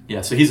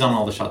 Yeah, so he's on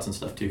all the shots and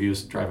stuff too. He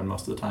was driving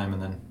most of the time,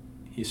 and then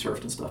he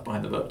surfed and stuff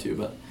behind the boat too.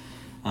 But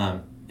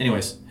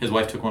anyways, his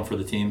wife took one for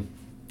the team,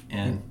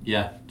 and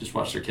just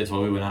watched their kids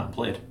while we went out and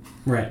played.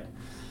 Right.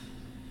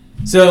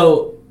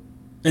 So,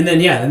 and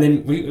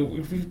then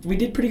we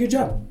did a pretty good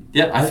job.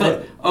 Yeah, I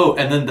thought.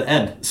 And then the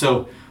end.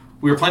 So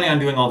we were planning on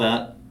doing all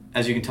that.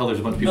 As you can tell, there's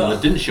a bunch of people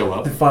that didn't show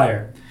up. The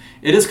fire.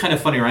 It is kind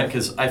of funny, right?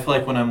 Because I feel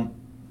like when I'm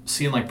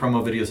seeing like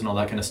promo videos and all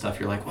that kind of stuff,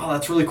 you're like, wow,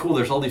 that's really cool.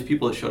 There's all these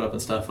people that showed up and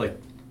stuff. Like,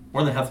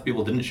 more than half the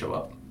people didn't show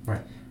up.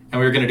 Right. And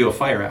we were going to do a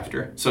fire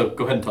after. So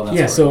go ahead and tell that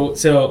story. Yeah,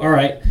 so all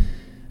right.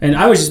 And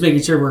I was just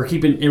making sure we're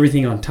keeping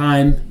everything on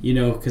time,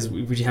 because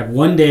we had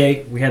one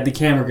day, we had the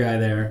camera guy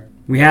there.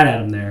 We had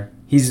Adam there.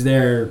 He's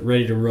there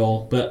ready to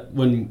roll. But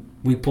when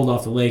we pulled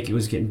off the lake, it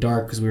was getting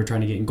dark because we were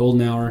trying to get in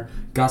golden hour.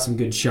 Got some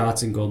good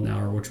shots in golden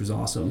hour, which was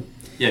awesome.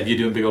 Yeah, you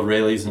doing big old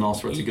Rayleighs and all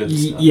sorts of good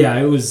stuff. Yeah,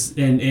 it was,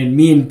 and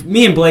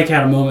me and Blake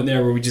had a moment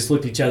there where we just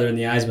looked each other in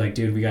the eyes, and like,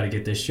 dude, we got to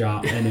get this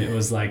shot. And it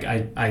was like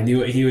I knew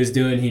what he was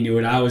doing, he knew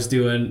what I was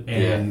doing,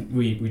 and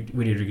we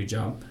did a good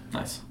job.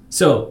 Nice.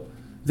 So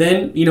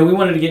then we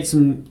wanted to get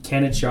some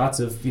candid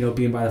shots of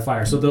being by the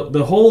fire. So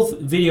the whole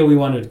video we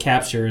wanted to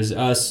capture is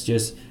us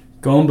just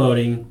going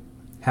boating,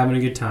 having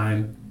a good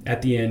time.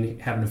 At the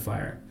end, having a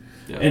fire.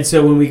 Yeah. And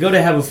so when we go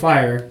to have a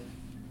fire,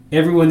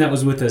 everyone that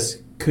was with us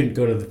couldn't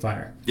go to the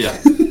fire. Yeah.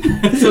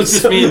 So it's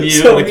just me and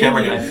you and the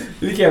camera guy.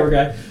 The camera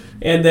guy.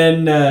 And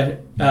then,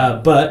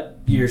 but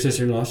your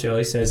sister-in-law,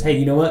 Shelly, says, hey,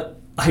 you know what?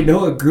 I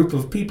know a group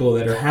of people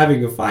that are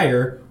having a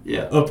fire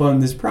up on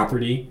this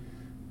property.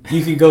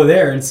 You can go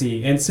there and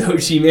see. And so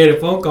she made a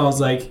phone call. I was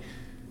like,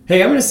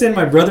 hey, I'm going to send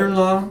my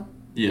brother-in-law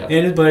and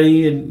his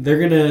buddy, and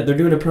they're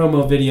doing a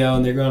promo video,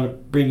 and they're going to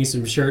bring you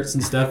some shirts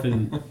and stuff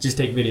and just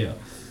take video.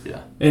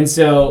 Yeah. And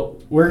so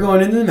we're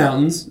going into the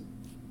mountains,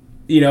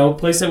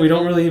 place that we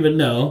don't really even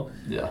know.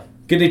 Yeah.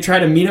 Going to try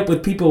to meet up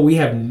with people we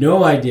have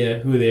no idea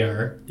who they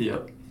are.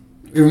 Yep.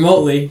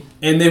 Remotely,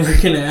 and then we're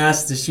going to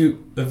ask to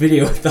shoot a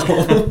video with all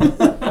of them.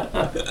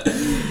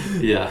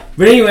 Yeah.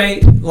 But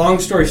anyway, long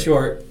story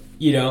short,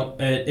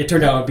 it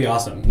turned out to be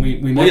awesome. We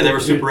met they were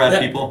super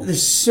rad people. They're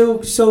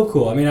so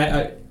cool. I mean,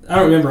 I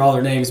don't remember all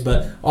their names,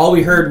 but all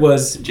we heard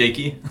was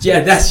Jakey.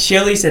 Yeah, that's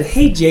Shelly said,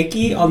 "Hey,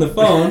 Jakey," on the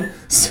phone.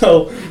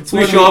 So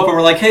we show up and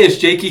we're like, "Hey, is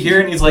Jakey here?"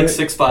 And he's like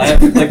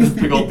 6'5", like this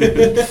big old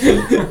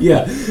dude.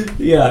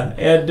 Yeah,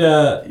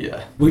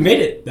 and we made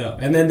it though.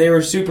 And then they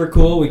were super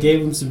cool. We gave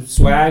them some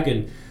swag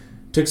and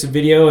took some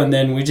video, and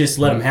then we just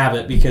let them have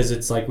it because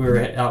it's like we were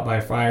out by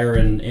a fire,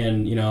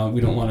 and we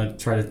don't want to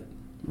try to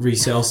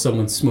resell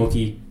someone's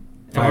smoky.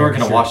 And we were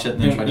going to wash it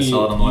and then try to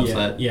sell it on the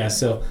website. Yeah.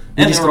 So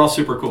and they were all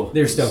super cool.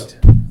 They were stoked.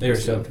 They were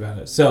stoked about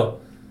it.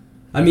 So,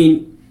 and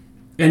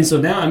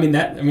so now,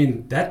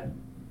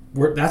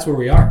 that's where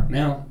we are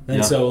now.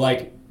 And so,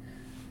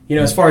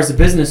 as far as the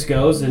business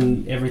goes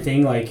and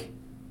everything,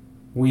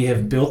 we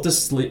have built the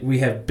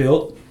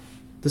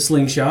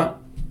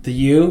slingshot, the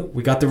U.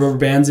 We got the rubber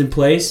bands in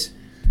place.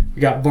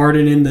 We got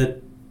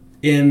Vardon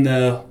in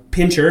the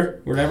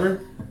pincher,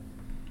 whatever,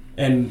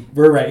 and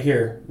we're right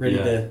here, ready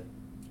to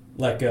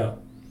let go.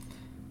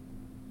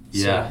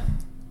 Yeah, so,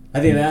 I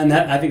think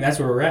that's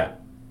where we're at.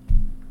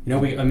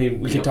 We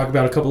could talk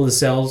about a couple of the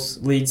sales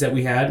leads that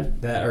we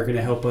had that are going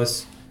to help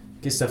us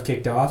get stuff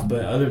kicked off.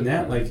 But other than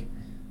that, I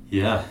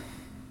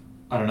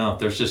don't know.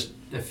 There's just,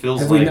 it feels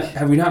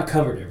have we not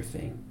covered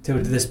everything to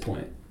this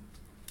point?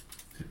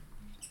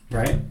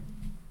 Right?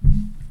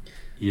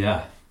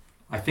 Yeah,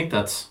 I think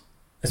that's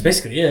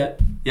basically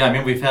it.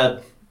 Yeah, we've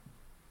had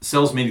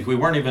sales meetings. We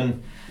weren't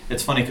even.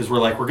 It's funny because we're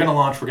going to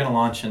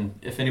launch, and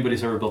if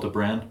anybody's ever built a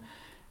brand,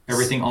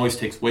 everything always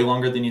takes way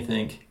longer than you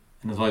think,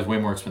 and is always way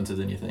more expensive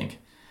than you think.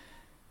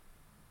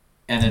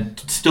 And it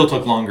still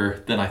took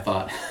longer than I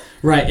thought.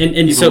 Right, and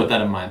even so with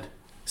that in mind.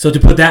 So to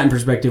put that in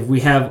perspective,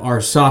 we have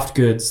our soft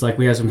goods,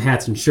 we have some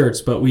hats and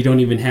shirts, but we don't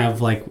even have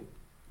what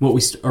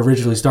we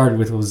originally started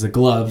with was a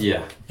glove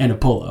and a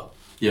polo.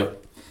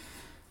 Yep.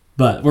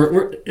 But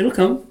it'll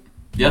come.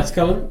 Yeah, it's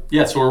coming.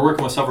 Yeah, so we're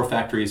working with several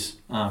factories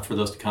for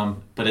those to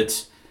come, but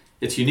it's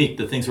unique.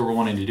 The things that we're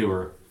wanting to do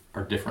are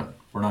different.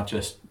 We're not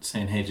just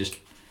saying, hey, just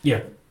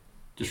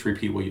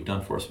repeat what you've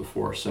done for us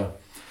before. So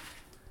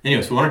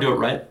anyways, we want to do it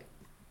right,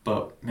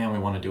 but man, we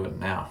want to do it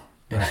now.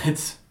 Right.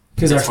 It's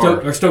because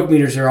our stoke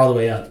meters are all the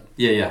way up.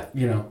 Yeah.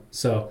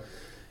 So,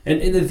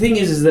 and the thing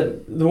is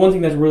that the one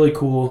thing that's really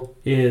cool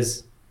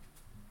is,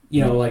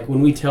 like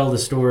when we tell the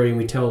story and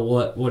we tell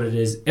what it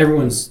is,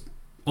 everyone's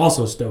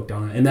also stoked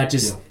on it, and that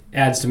just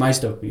adds to my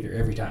stoke meter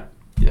every time.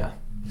 Yeah.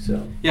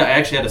 So. Yeah, I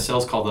actually had a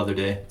sales call the other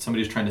day.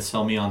 Somebody was trying to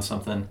sell me on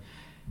something,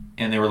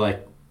 and they were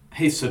like,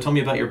 "Hey, so tell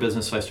me about your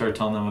business." So I started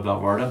telling them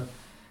about Vardon,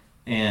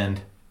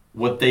 and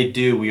what they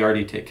do, we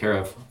already take care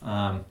of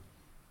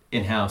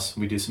in-house.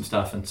 We do some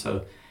stuff, and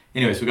so,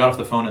 anyways, we got off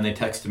the phone and they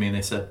texted me and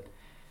they said,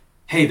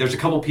 "Hey, there's a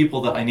couple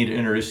people that I need to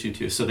introduce you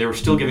to." So they were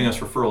still giving us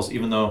referrals,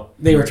 even though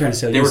they were trying to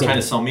sell. They were trying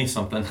to sell me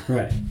something,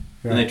 right?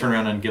 And they turn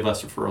around and give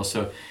us referrals.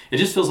 So it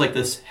just feels like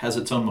this has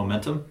its own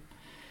momentum,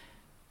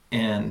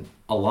 and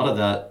a lot of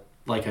that,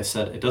 like I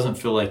said, it doesn't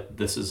feel like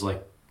this is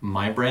like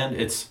my brand.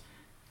 It's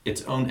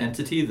its own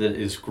entity that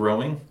is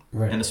growing,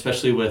 right? And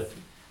especially with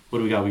what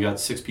do we got? We got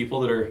 6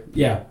 people that are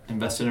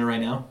invested in it right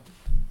now.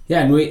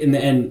 Yeah,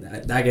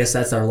 and I guess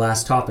that's our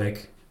last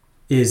topic,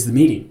 is the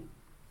meeting.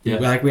 Yeah,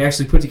 like we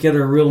actually put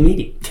together a real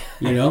meeting.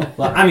 Well,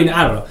 I mean,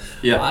 I don't know.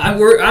 Yeah,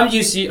 I'm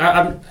used to.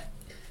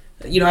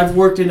 I've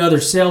worked in other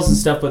sales and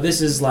stuff, but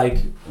this is like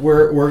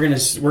we're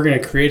gonna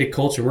create a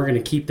culture. We're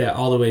gonna keep that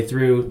all the way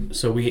through.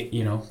 So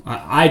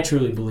I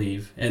truly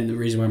believe, and the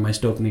reason why my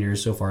stoke meter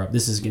is so far up,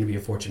 this is gonna be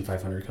a Fortune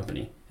 500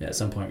 company at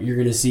some point. You're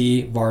gonna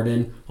see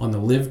Vardon on the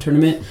Live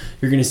tournament.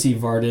 You're gonna see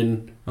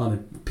Vardon on the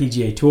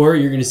PGA Tour.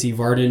 You're gonna see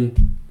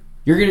Vardon.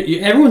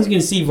 Everyone's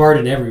gonna see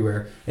Vardon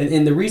everywhere.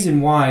 And the reason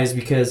why is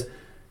because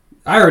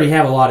I already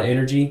have a lot of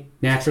energy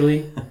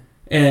naturally.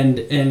 And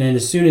then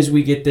as soon as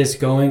we get this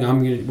going,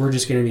 we're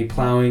just going to be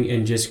plowing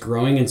and just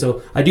growing. And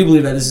so I do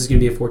believe that this is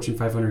going to be a Fortune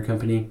 500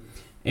 company.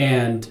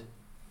 And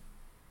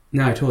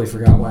now I totally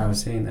forgot why I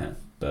was saying that.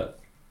 But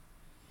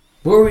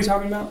what were we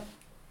talking about?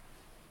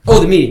 Oh,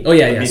 the meeting. Oh,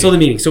 yeah. So the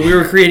meeting. So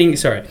we're going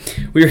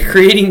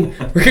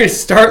to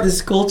start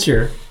this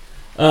culture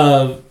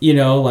of,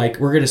 like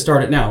we're going to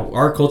start it now.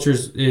 Our culture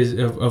is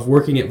of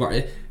working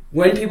at,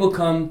 when people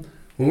come.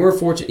 When we're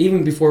Fortune,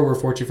 even before we're a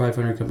Fortune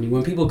 500 company,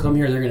 when people come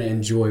here, they're going to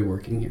enjoy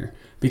working here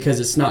because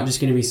it's not just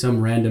going to be some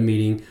random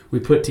meeting. We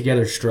put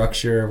together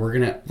structure. We're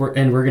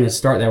gonna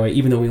start that way,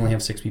 even though we only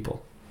have 6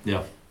 people.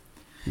 Yeah,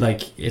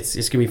 like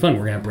it's gonna be fun.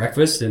 We're gonna have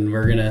breakfast and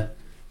we're gonna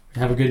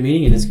have a good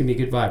meeting, and it's gonna be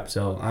a good vibe.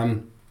 So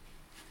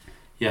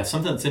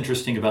something that's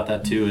interesting about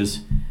that too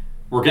is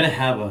we're gonna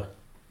have a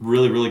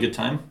really, really good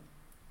time,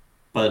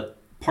 but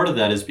part of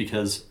that is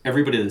because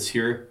everybody that's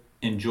here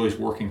enjoys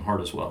working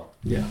hard as well.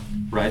 Yeah.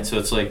 Right. So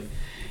it's like.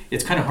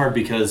 It's kind of hard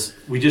because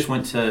we just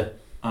went to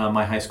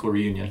my high school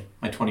reunion,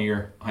 my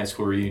 20-year high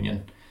school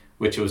reunion,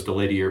 which was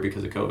delayed a year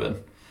because of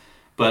COVID.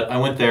 But I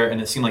went there and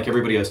it seemed like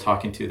everybody I was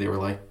talking to, they were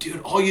like, "Dude,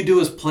 all you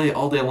do is play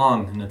all day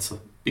long." And it's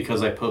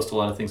because I post a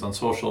lot of things on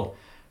social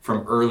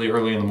from early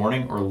in the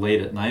morning or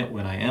late at night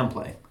when I am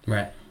playing.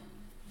 Right.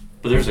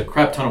 But there's a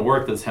crap ton of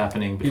work that's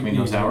happening between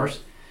those hours.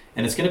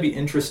 And it's going to be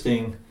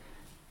interesting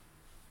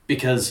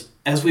because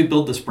as we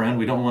build this brand,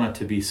 we don't want it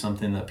to be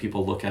something that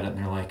people look at it and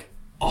they're like,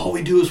 all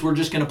we do is we're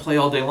just going to play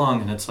all day long.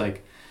 And it's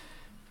like,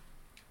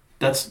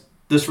 this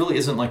really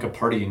isn't like a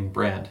partying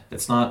brand.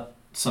 It's not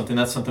something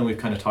we've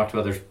kind of talked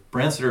about. There's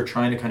brands that are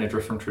trying to kind of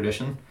drift from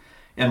tradition.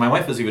 And my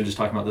wife was even just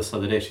talking about this the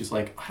other day. She's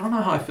like, "I don't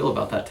know how I feel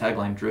about that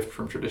tagline, drift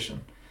from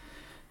tradition."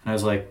 And I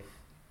was like,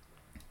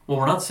 well,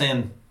 we're not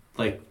saying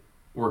like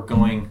we're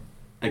going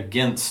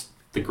against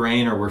the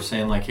grain or we're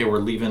saying like, hey, we're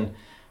leaving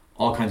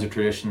all kinds of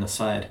tradition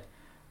aside.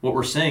 What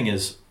we're saying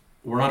is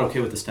we're not okay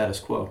with the status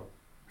quo.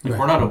 Like,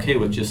 we're not okay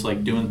with just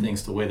like doing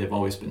things the way they've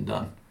always been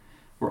done.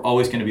 We're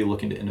always going to be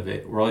looking to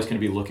innovate. We're always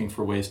going to be looking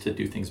for ways to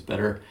do things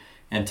better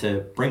and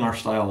to bring our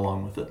style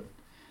along with it.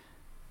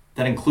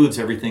 That includes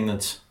everything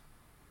that's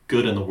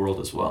good in the world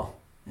as well.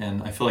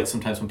 And I feel like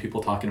sometimes when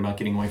people talking about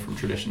getting away from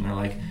tradition, they're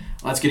like,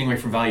 "Oh, that's getting away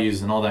from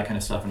values and all that kind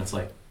of stuff." And it's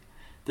like,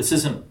 this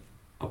isn't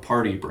a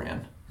party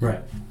brand.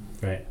 Right.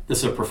 This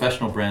is a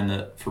professional brand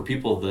that for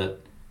people that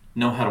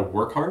know how to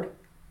work hard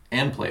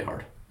and play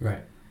hard.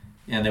 Right.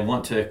 And they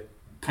want to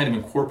kind of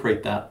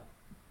incorporate that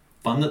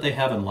fun that they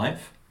have in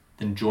life,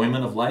 the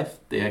enjoyment of life.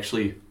 They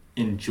actually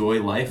enjoy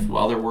life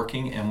while they're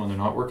working and when they're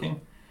not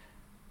working.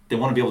 They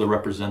want to be able to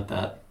represent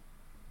that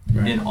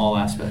in all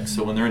aspects.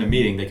 So when they're in a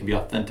meeting, they can be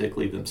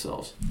authentically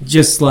themselves.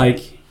 Just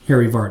like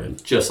Harry Vardon.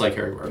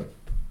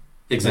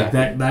 Exactly.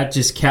 Like that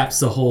just caps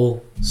the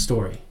whole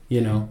story,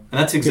 And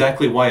that's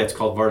exactly why it's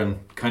called Vardon.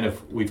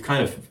 We've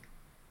kind of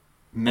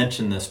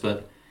mentioned this,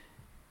 but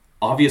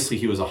obviously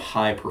he was a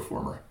high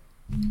performer.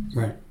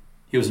 Right.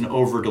 He was an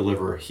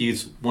over-deliverer.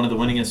 He's one of the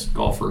winningest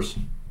golfers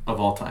of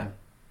all time.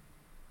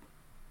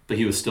 But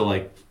he was still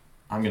like,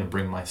 I'm going to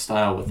bring my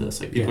style with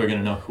this. Like, people are going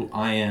to know who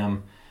I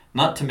am.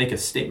 Not to make a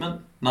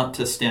statement, not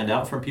to stand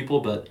out from people,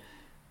 but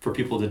for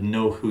people to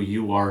know who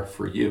you are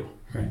for you.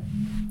 Right.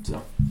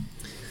 So.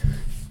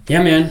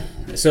 Yeah, man.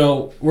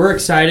 So we're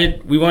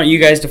excited. We want you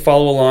guys to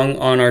follow along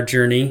on our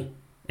journey.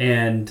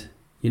 And,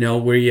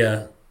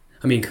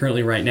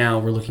 currently right now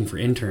we're looking for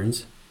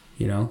interns.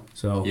 you know.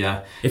 So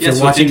yeah, if yeah, you're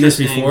so watching it's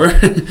this before,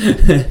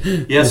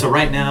 yeah. So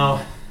right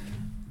now,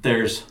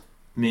 there's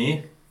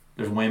me,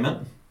 there's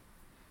Wayment.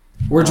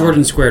 we're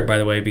Jordan Squared, by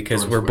the way,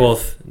 because Jordan we're Squared.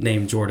 both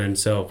named Jordan,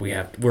 so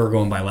we're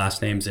going by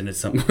last names, and it's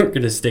something we're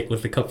gonna stick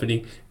with the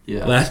company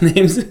last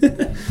names.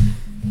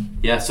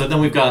 Yeah. So then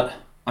we've got,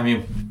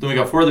 then we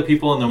got 4 other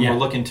people, and then Yeah. we're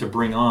looking to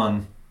bring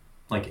on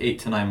like 8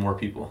 to 9 more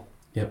people.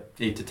 Yep.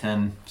 8 to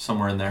 10,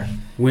 somewhere in there.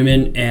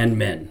 Women and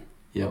men.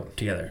 Yep.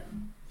 Together.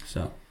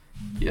 So.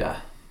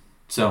 Yeah.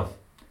 So,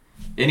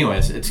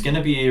 anyways, it's going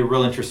to be a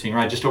real interesting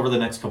ride just over the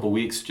next couple of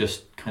weeks,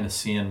 just kind of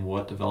seeing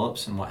what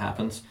develops and what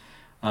happens.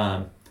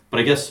 But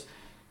I guess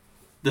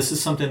this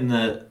is something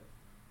that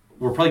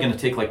we're probably going to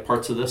take like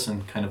parts of this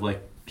and kind of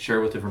like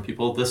share with different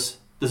people. This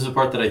is a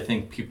part that I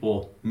think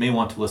people may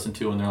want to listen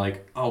to when they're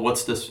like, oh,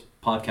 what's this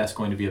podcast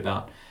going to be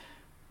about?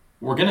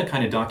 We're going to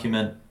kind of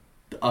document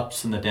the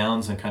ups and the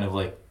downs and kind of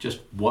like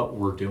just what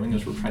we're doing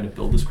as we're trying to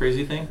build this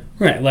crazy thing.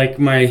 Right, like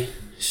my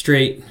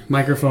straight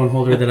microphone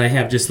holder that I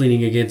have just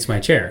leaning against my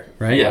chair,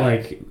 right? Yeah.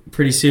 Like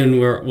pretty soon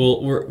we're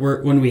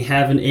when we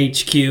have an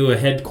HQ, a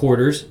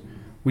headquarters,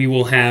 we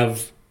will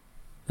have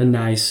a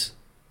nice,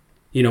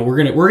 you know, we're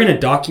gonna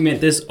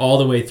document this all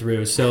the way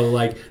through. So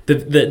like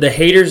the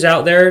haters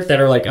out there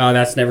that are like, oh,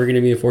 that's never gonna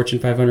be a Fortune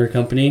 500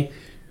 company,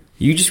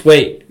 you just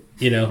wait,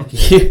 you know,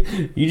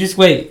 you just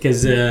wait,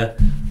 because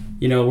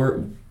you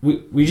know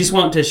we just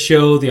want to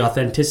show the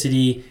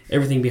authenticity,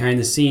 everything behind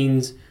the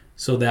scenes,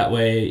 so that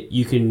way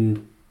you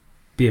can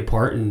be a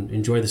part and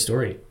enjoy the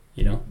story.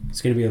 You know,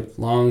 it's going to be a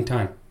long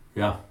time.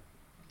 Yeah.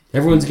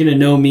 Everyone's going to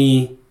know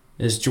me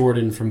as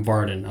Jordan from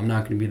Vardon. I'm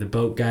not going to be the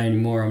boat guy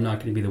anymore. I'm not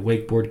going to be the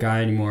wakeboard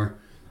guy anymore.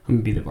 I'm going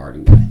to be the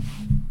Vardon guy.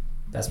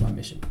 That's my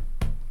mission.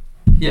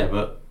 Yeah,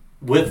 but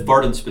with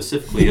Vardon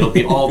specifically, it'll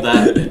be all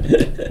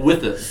that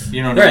with it.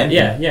 You know what I mean?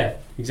 Yeah,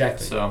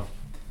 exactly.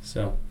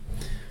 So.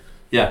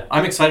 Yeah,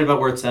 I'm excited about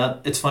where it's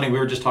at. It's funny, we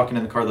were just talking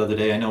in the car the other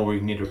day. I know we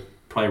need to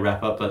probably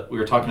wrap up, but we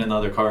were talking in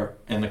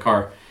the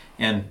car,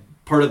 and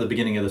part of the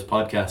beginning of this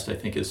podcast, I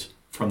think, is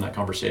from that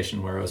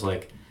conversation where I was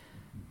like,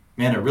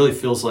 man, it really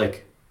feels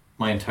like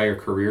my entire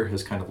career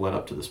has kind of led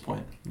up to this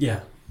point.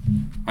 Yeah.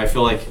 I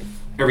feel like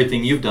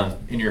everything you've done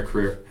in your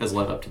career has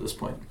led up to this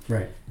point.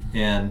 Right.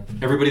 And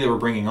everybody that we're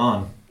bringing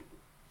on,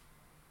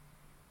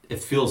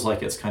 it feels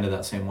like it's kind of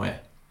that same way,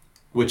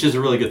 which is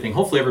a really good thing.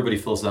 Hopefully everybody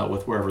feels that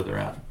with wherever they're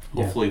at.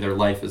 Hopefully their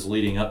life is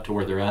leading up to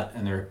where they're at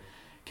and they're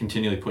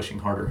continually pushing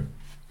harder.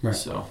 Right.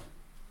 So,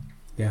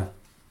 yeah.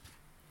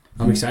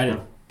 I'm excited.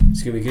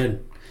 It's going to be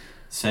good.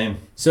 Same.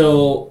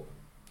 So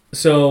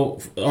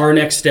our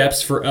next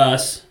steps for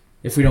us,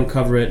 if we don't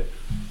cover it,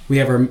 we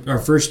have our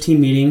first team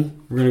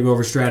meeting. We're going to go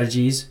over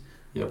strategies.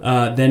 Yep.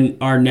 Then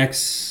our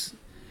next,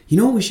 you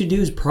know what we should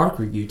do is product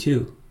review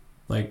too.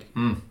 Like,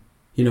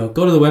 you know,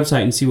 go to the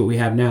website and see what we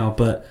have now.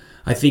 But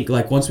I think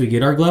like once we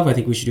get our glove, I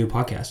think we should do a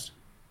podcast.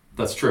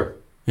 That's true.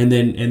 And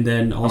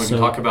then also we can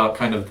talk about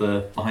kind of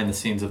the behind the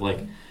scenes of like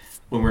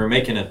when we were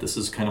making it, this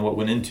is kind of what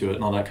went into it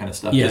and all that kind of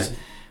stuff. Yeah.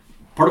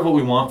 Part of what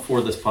we want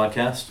for this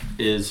podcast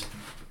is,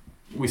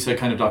 we said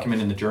kind of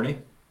documenting the journey,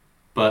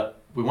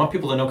 but we want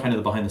people to know kind of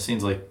the behind the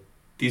scenes, like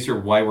these are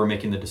why we're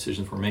making the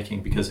decisions we're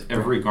making, because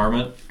every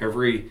garment,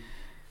 every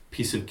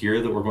piece of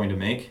gear that we're going to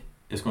make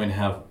is going to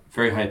have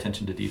very high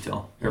attention to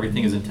detail.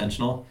 Everything is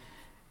intentional.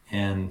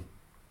 And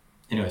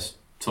anyways,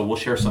 so we'll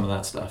share some of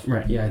that stuff.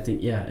 Right, yeah, I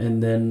think, yeah.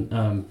 And then,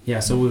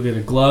 so we'll get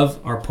a glove.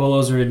 Our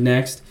polos are in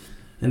next.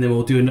 And then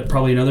we'll do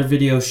probably another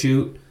video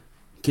shoot,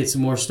 get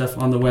some more stuff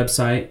on the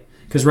website.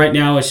 Because right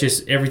now it's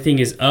just everything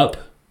is up.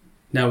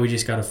 Now we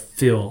just got to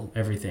fill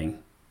everything.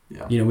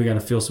 Yeah. You know, we got to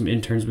fill some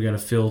interns. We got to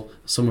fill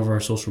some of our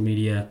social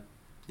media.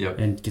 Yep.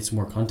 And get some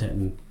more content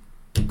and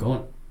keep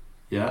going.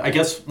 Yeah, I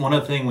guess one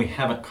other thing we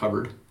haven't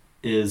covered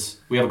is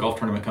we have a golf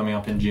tournament coming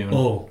up in June.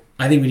 Oh,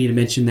 I think we need to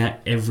mention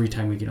that every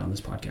time we get on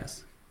this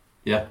podcast.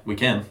 Yeah, we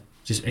can.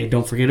 Just, hey,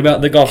 don't forget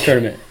about the golf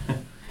tournament.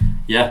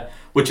 Yeah,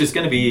 which is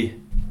going to be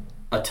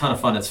a ton of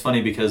fun. It's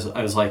funny because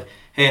I was like,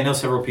 hey, I know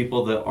several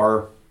people that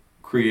are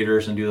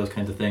creators and do those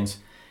kinds of things.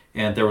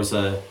 And there was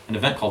an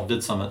event called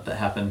Vid Summit that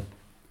happened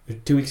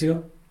 2 weeks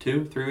ago?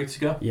 2-3 weeks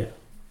ago? Yeah.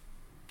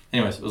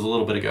 Anyways, it was a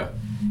little bit ago.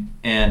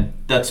 And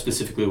that's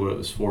specifically what it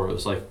was for.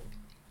 It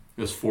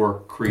was for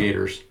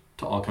creators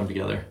to all come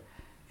together.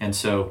 And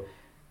so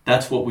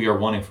that's what we are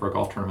wanting for a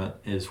golf tournament,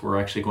 is we're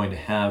going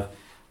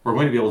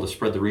to be able to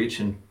spread the reach,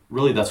 and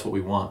really that's what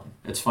we want.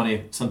 It's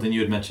funny, something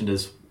you had mentioned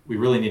is we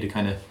really need to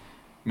kind of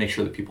make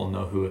sure that people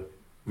know who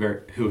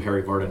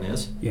Harry Vardon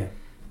is. Yeah.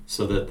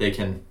 So that they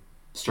can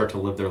start to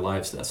live their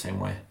lives that same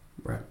way.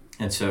 Right.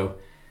 And so,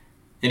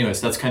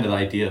 anyways, that's kind of the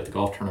idea of the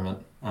golf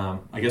tournament.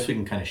 I guess we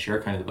can kind of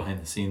share kind of the behind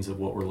the scenes of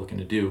what we're looking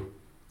to do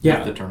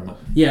with the tournament.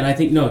 Yeah, and I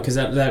think, because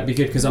that'd be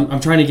good, because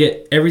I'm trying to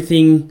get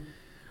everything.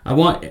 I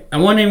want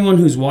anyone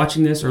who's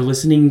watching this or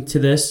listening to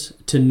this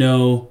to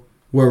know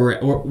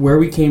where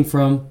we came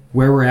from,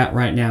 where we're at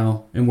right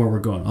now, and where we're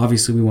going.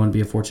 Obviously, we want to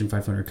be a Fortune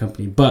 500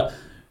 company, but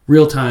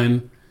real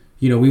time,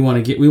 we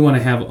want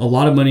to have a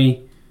lot of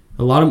money,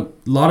 a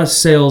lot of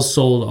sales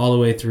sold all the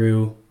way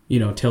through,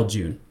 till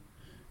June.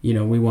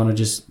 we want to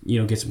just,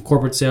 get some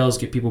corporate sales,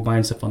 get people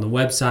buying stuff on the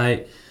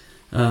website,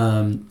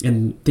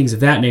 and things of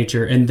that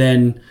nature. And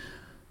then,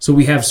 so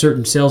we have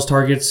certain sales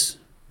targets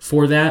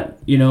for that,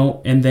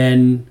 and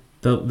then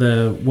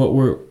the what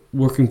we're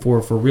working for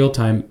real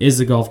time is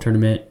the golf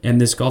tournament. And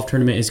this golf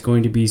tournament is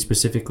going to be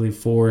specifically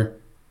for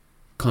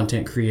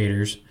content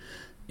creators.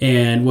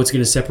 And what's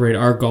going to separate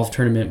our golf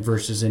tournament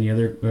versus any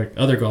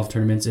other golf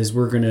tournaments is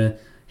we're going to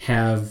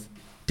have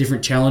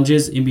different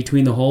challenges in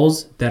between the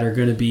holes that are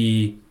going to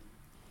be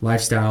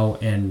lifestyle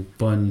and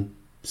fun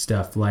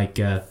stuff, like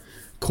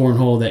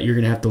cornhole that you're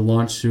going to have to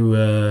launch through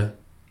a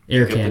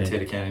air cannon.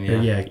 Potato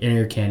cannon, yeah. An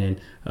air cannon.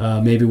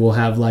 Maybe we'll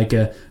have like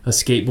a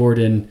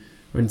skateboard and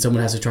when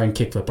someone has to try and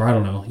kickflip, or I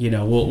don't know.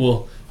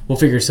 We'll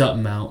figure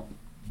something out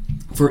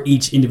for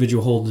each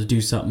individual hole to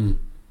do something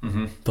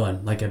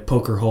fun, like a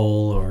poker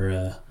hole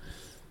or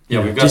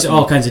we've got just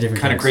all kinds of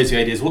different kind of crazy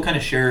ideas. We'll kind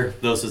of share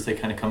those as they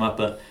kind of come up,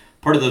 but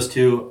part of those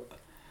too,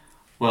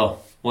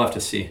 well, we'll have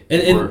to see.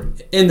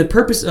 And the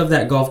purpose of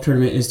that golf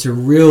tournament is to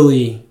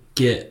really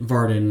get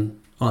Vardon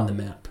on the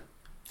map.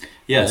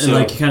 Yeah, so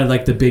like kind of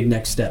like the big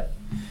next step.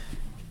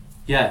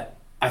 Yeah,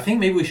 I think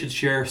maybe we should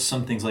share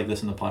some things like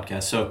this in the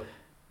podcast. So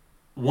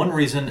one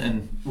reason,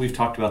 and we've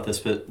talked about this,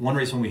 but one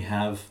reason we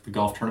have the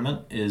golf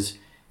tournament is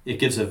it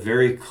gives a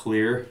very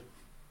clear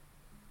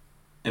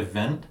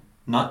event,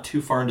 not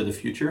too far into the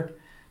future,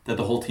 that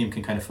the whole team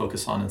can kind of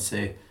focus on and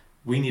say,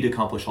 we need to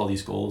accomplish all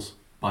these goals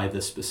by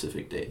this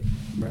specific date.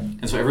 Right.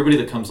 And so everybody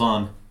that comes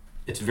on,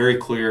 it's very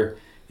clear.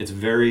 It's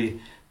very,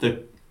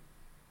 the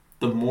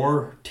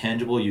more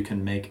tangible you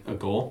can make a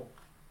goal,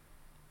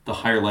 the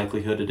higher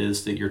likelihood it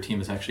is that your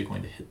team is actually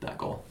going to hit that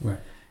goal. Right.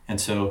 And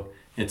so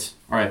it's,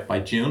 all right, by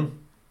June,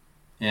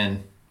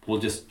 and we'll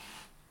just,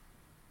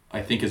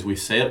 I think as we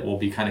say it, we'll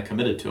be kind of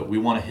committed to it. We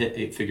want to hit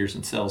 8 figures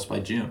in sales by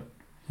June.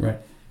 Right.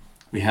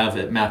 We have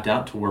it mapped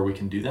out to where we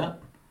can do that.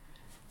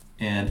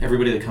 And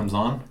everybody that comes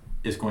on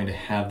is going to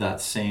have that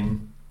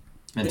same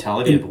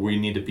mentality of we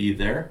need to be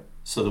there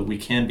so that we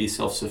can be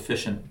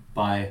self-sufficient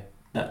by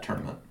that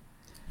tournament.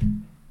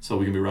 So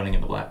we can be running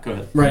in the black. Go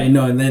ahead. Right,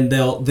 and then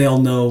they'll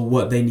know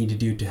what they need to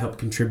do to help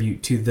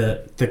contribute to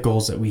the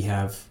goals that we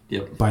have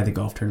by the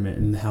golf tournament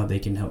and how they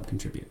can help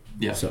contribute.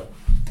 Yeah. So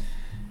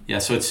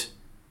it's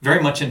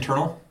very much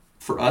internal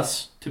for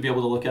us to be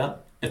able to look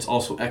at. It's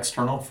also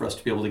external for us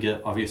to be able to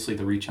get, obviously,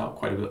 the reach out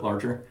quite a bit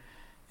larger.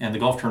 And the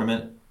golf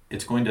tournament,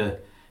 it's going to,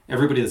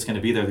 everybody that's going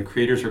to be there, the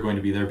creators are going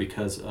to be there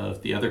because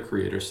of the other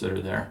creators that are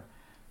there,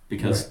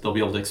 because they'll be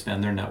able to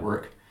expand their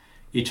network.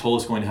 Each hole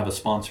is going to have a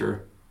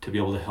sponsor to be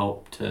able to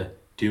help to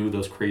do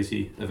those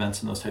crazy events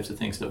and those types of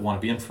things that want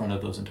to be in front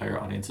of those entire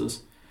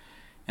audiences.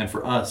 And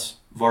for us,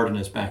 Vardon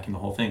is backing the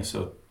whole thing,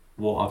 so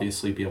we'll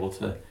obviously be able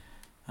to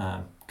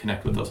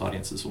connect with those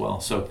audiences as well.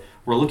 So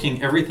we're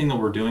looking, everything that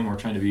we're doing, we're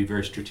trying to be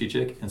very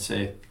strategic and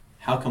say,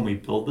 how can we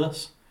build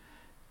this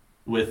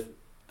with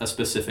a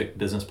specific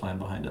business plan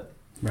behind it?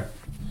 Right.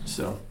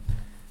 So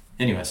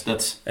anyways,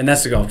 that's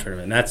the golf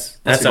tournament.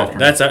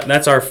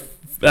 That's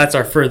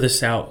our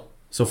furthest out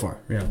so far.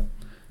 Yeah.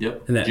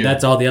 Yep. And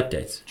that's all the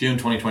updates. June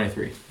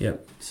 2023.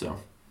 Yep. So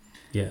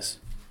yes.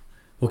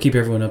 We'll keep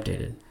everyone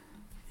updated.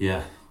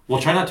 Yeah.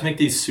 We'll try not to make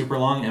these super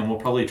long, and we'll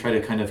probably try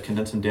to kind of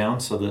condense them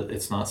down so that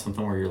it's not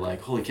something where you're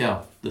like, holy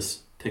cow, this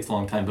takes a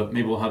long time. But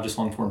maybe we'll have just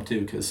long form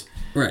too, because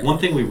one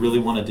thing we really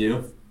want to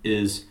do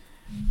is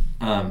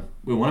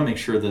we want to make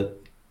sure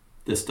that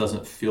this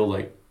doesn't feel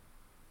like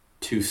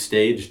too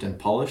staged and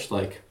polished,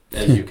 like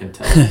as you can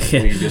tell.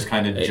 We just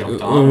kind of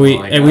jumped on. We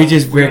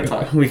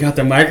got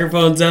the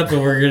microphones up,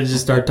 and we're going to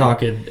just start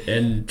talking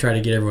and try to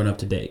get everyone up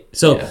to date.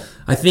 So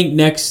I think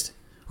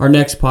our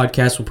next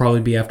podcast will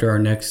probably be after our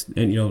next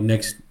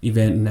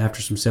event and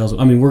after some sales.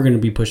 I mean, we're going to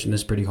be pushing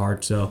this pretty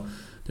hard, so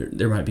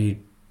there might be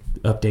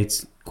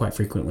updates quite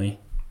frequently.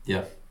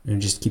 Yeah. And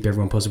just keep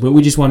everyone posted. But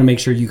we just want to make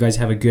sure you guys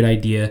have a good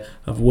idea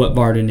of what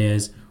Vardon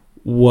is,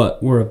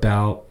 what we're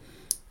about,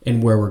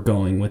 and where we're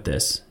going with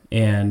this.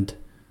 And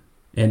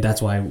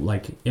that's why,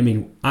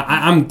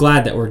 I'm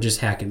glad that we're just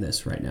hacking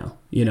this right now,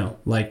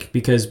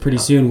 because pretty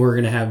soon we're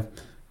going to have,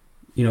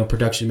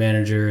 production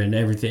manager and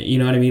everything, you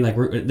know what I mean? Like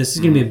this is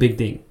going to be a big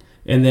thing.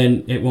 And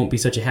then it won't be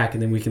such a hack.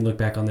 And then we can look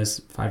back on this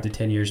 5 to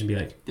 10 years and be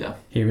like,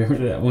 hey,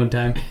 remember that one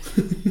time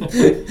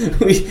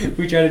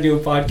we tried to do a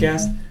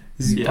podcast?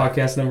 This is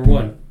podcast number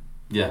 1.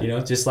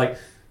 Yeah. Just like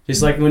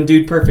when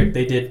Dude Perfect,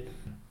 they did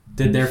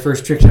their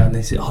first trick shot and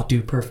they said, oh,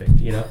 Dude Perfect,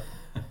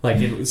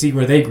 see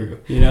where they grew,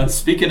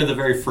 Speaking of the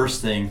very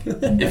first thing,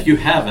 if you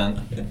haven't,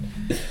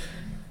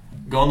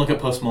 go and look at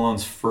Post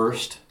Malone's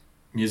first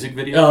music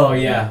video. Oh,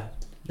 yeah.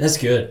 That's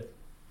good.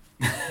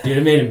 Dude,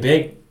 it made him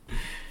big.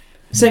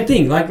 Same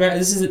thing. Like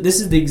this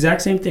is the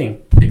exact same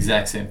thing.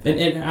 Exact same thing.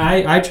 And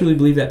I truly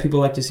believe that people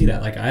like to see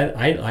that. Like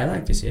I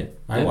like to see it.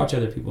 I watch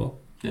other people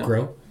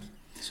grow.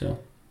 So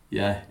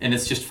yeah, and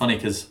it's just funny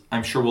because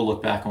I'm sure we'll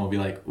look back and we'll be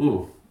like,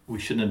 ooh, we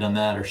shouldn't have done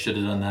that or should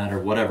have done that or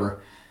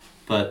whatever.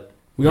 But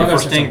we're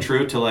staying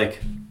true to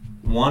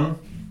one,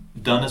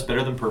 done is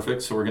better than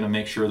perfect. So we're going to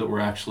make sure that we're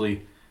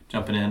actually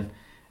jumping in.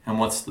 And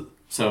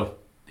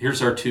here's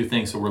our two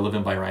things that we're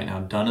living by right now.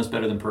 Done is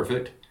better than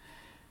perfect,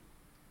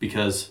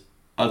 because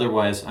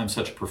otherwise I'm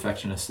such a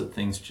perfectionist that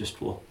things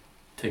just will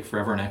take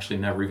forever and actually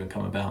never even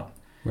come about.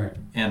 Right.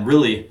 And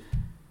really,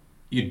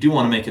 you do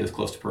want to make it as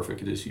close to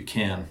perfect as you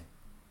can,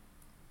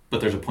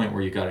 but there's a point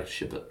where you got to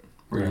ship it,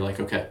 where you're like,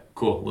 okay,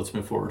 cool, let's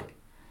move forward.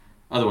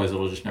 Otherwise,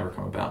 it'll just never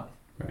come about.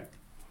 Right.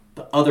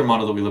 The other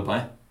motto that we live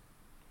by,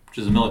 which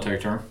is a military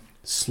term.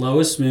 Slow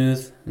is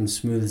smooth and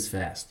smooth is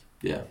fast.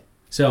 Yeah.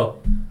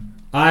 So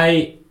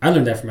I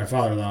learned that from my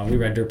father-in-law. We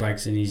ride dirt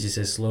bikes and he just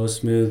says slow is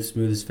smooth,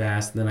 smooth is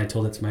fast. And then I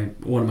told it to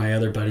one of my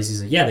other buddies.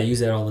 He's like, yeah, they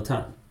use that all the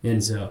time.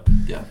 And so,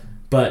 yeah.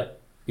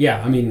 But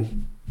yeah, I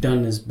mean,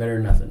 done is better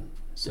than nothing.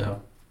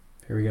 So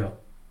here we go.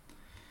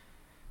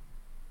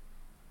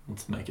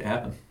 Let's make it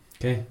happen.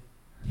 Okay.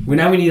 Well,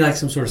 now we need like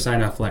some sort of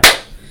sign-off, like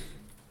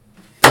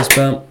fist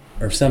bump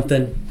or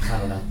something. I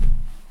don't know.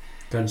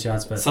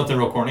 Gunshots, but something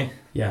real corny.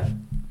 Yeah.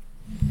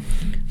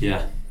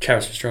 Yeah.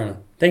 Travis Pastrana.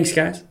 Thanks,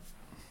 guys.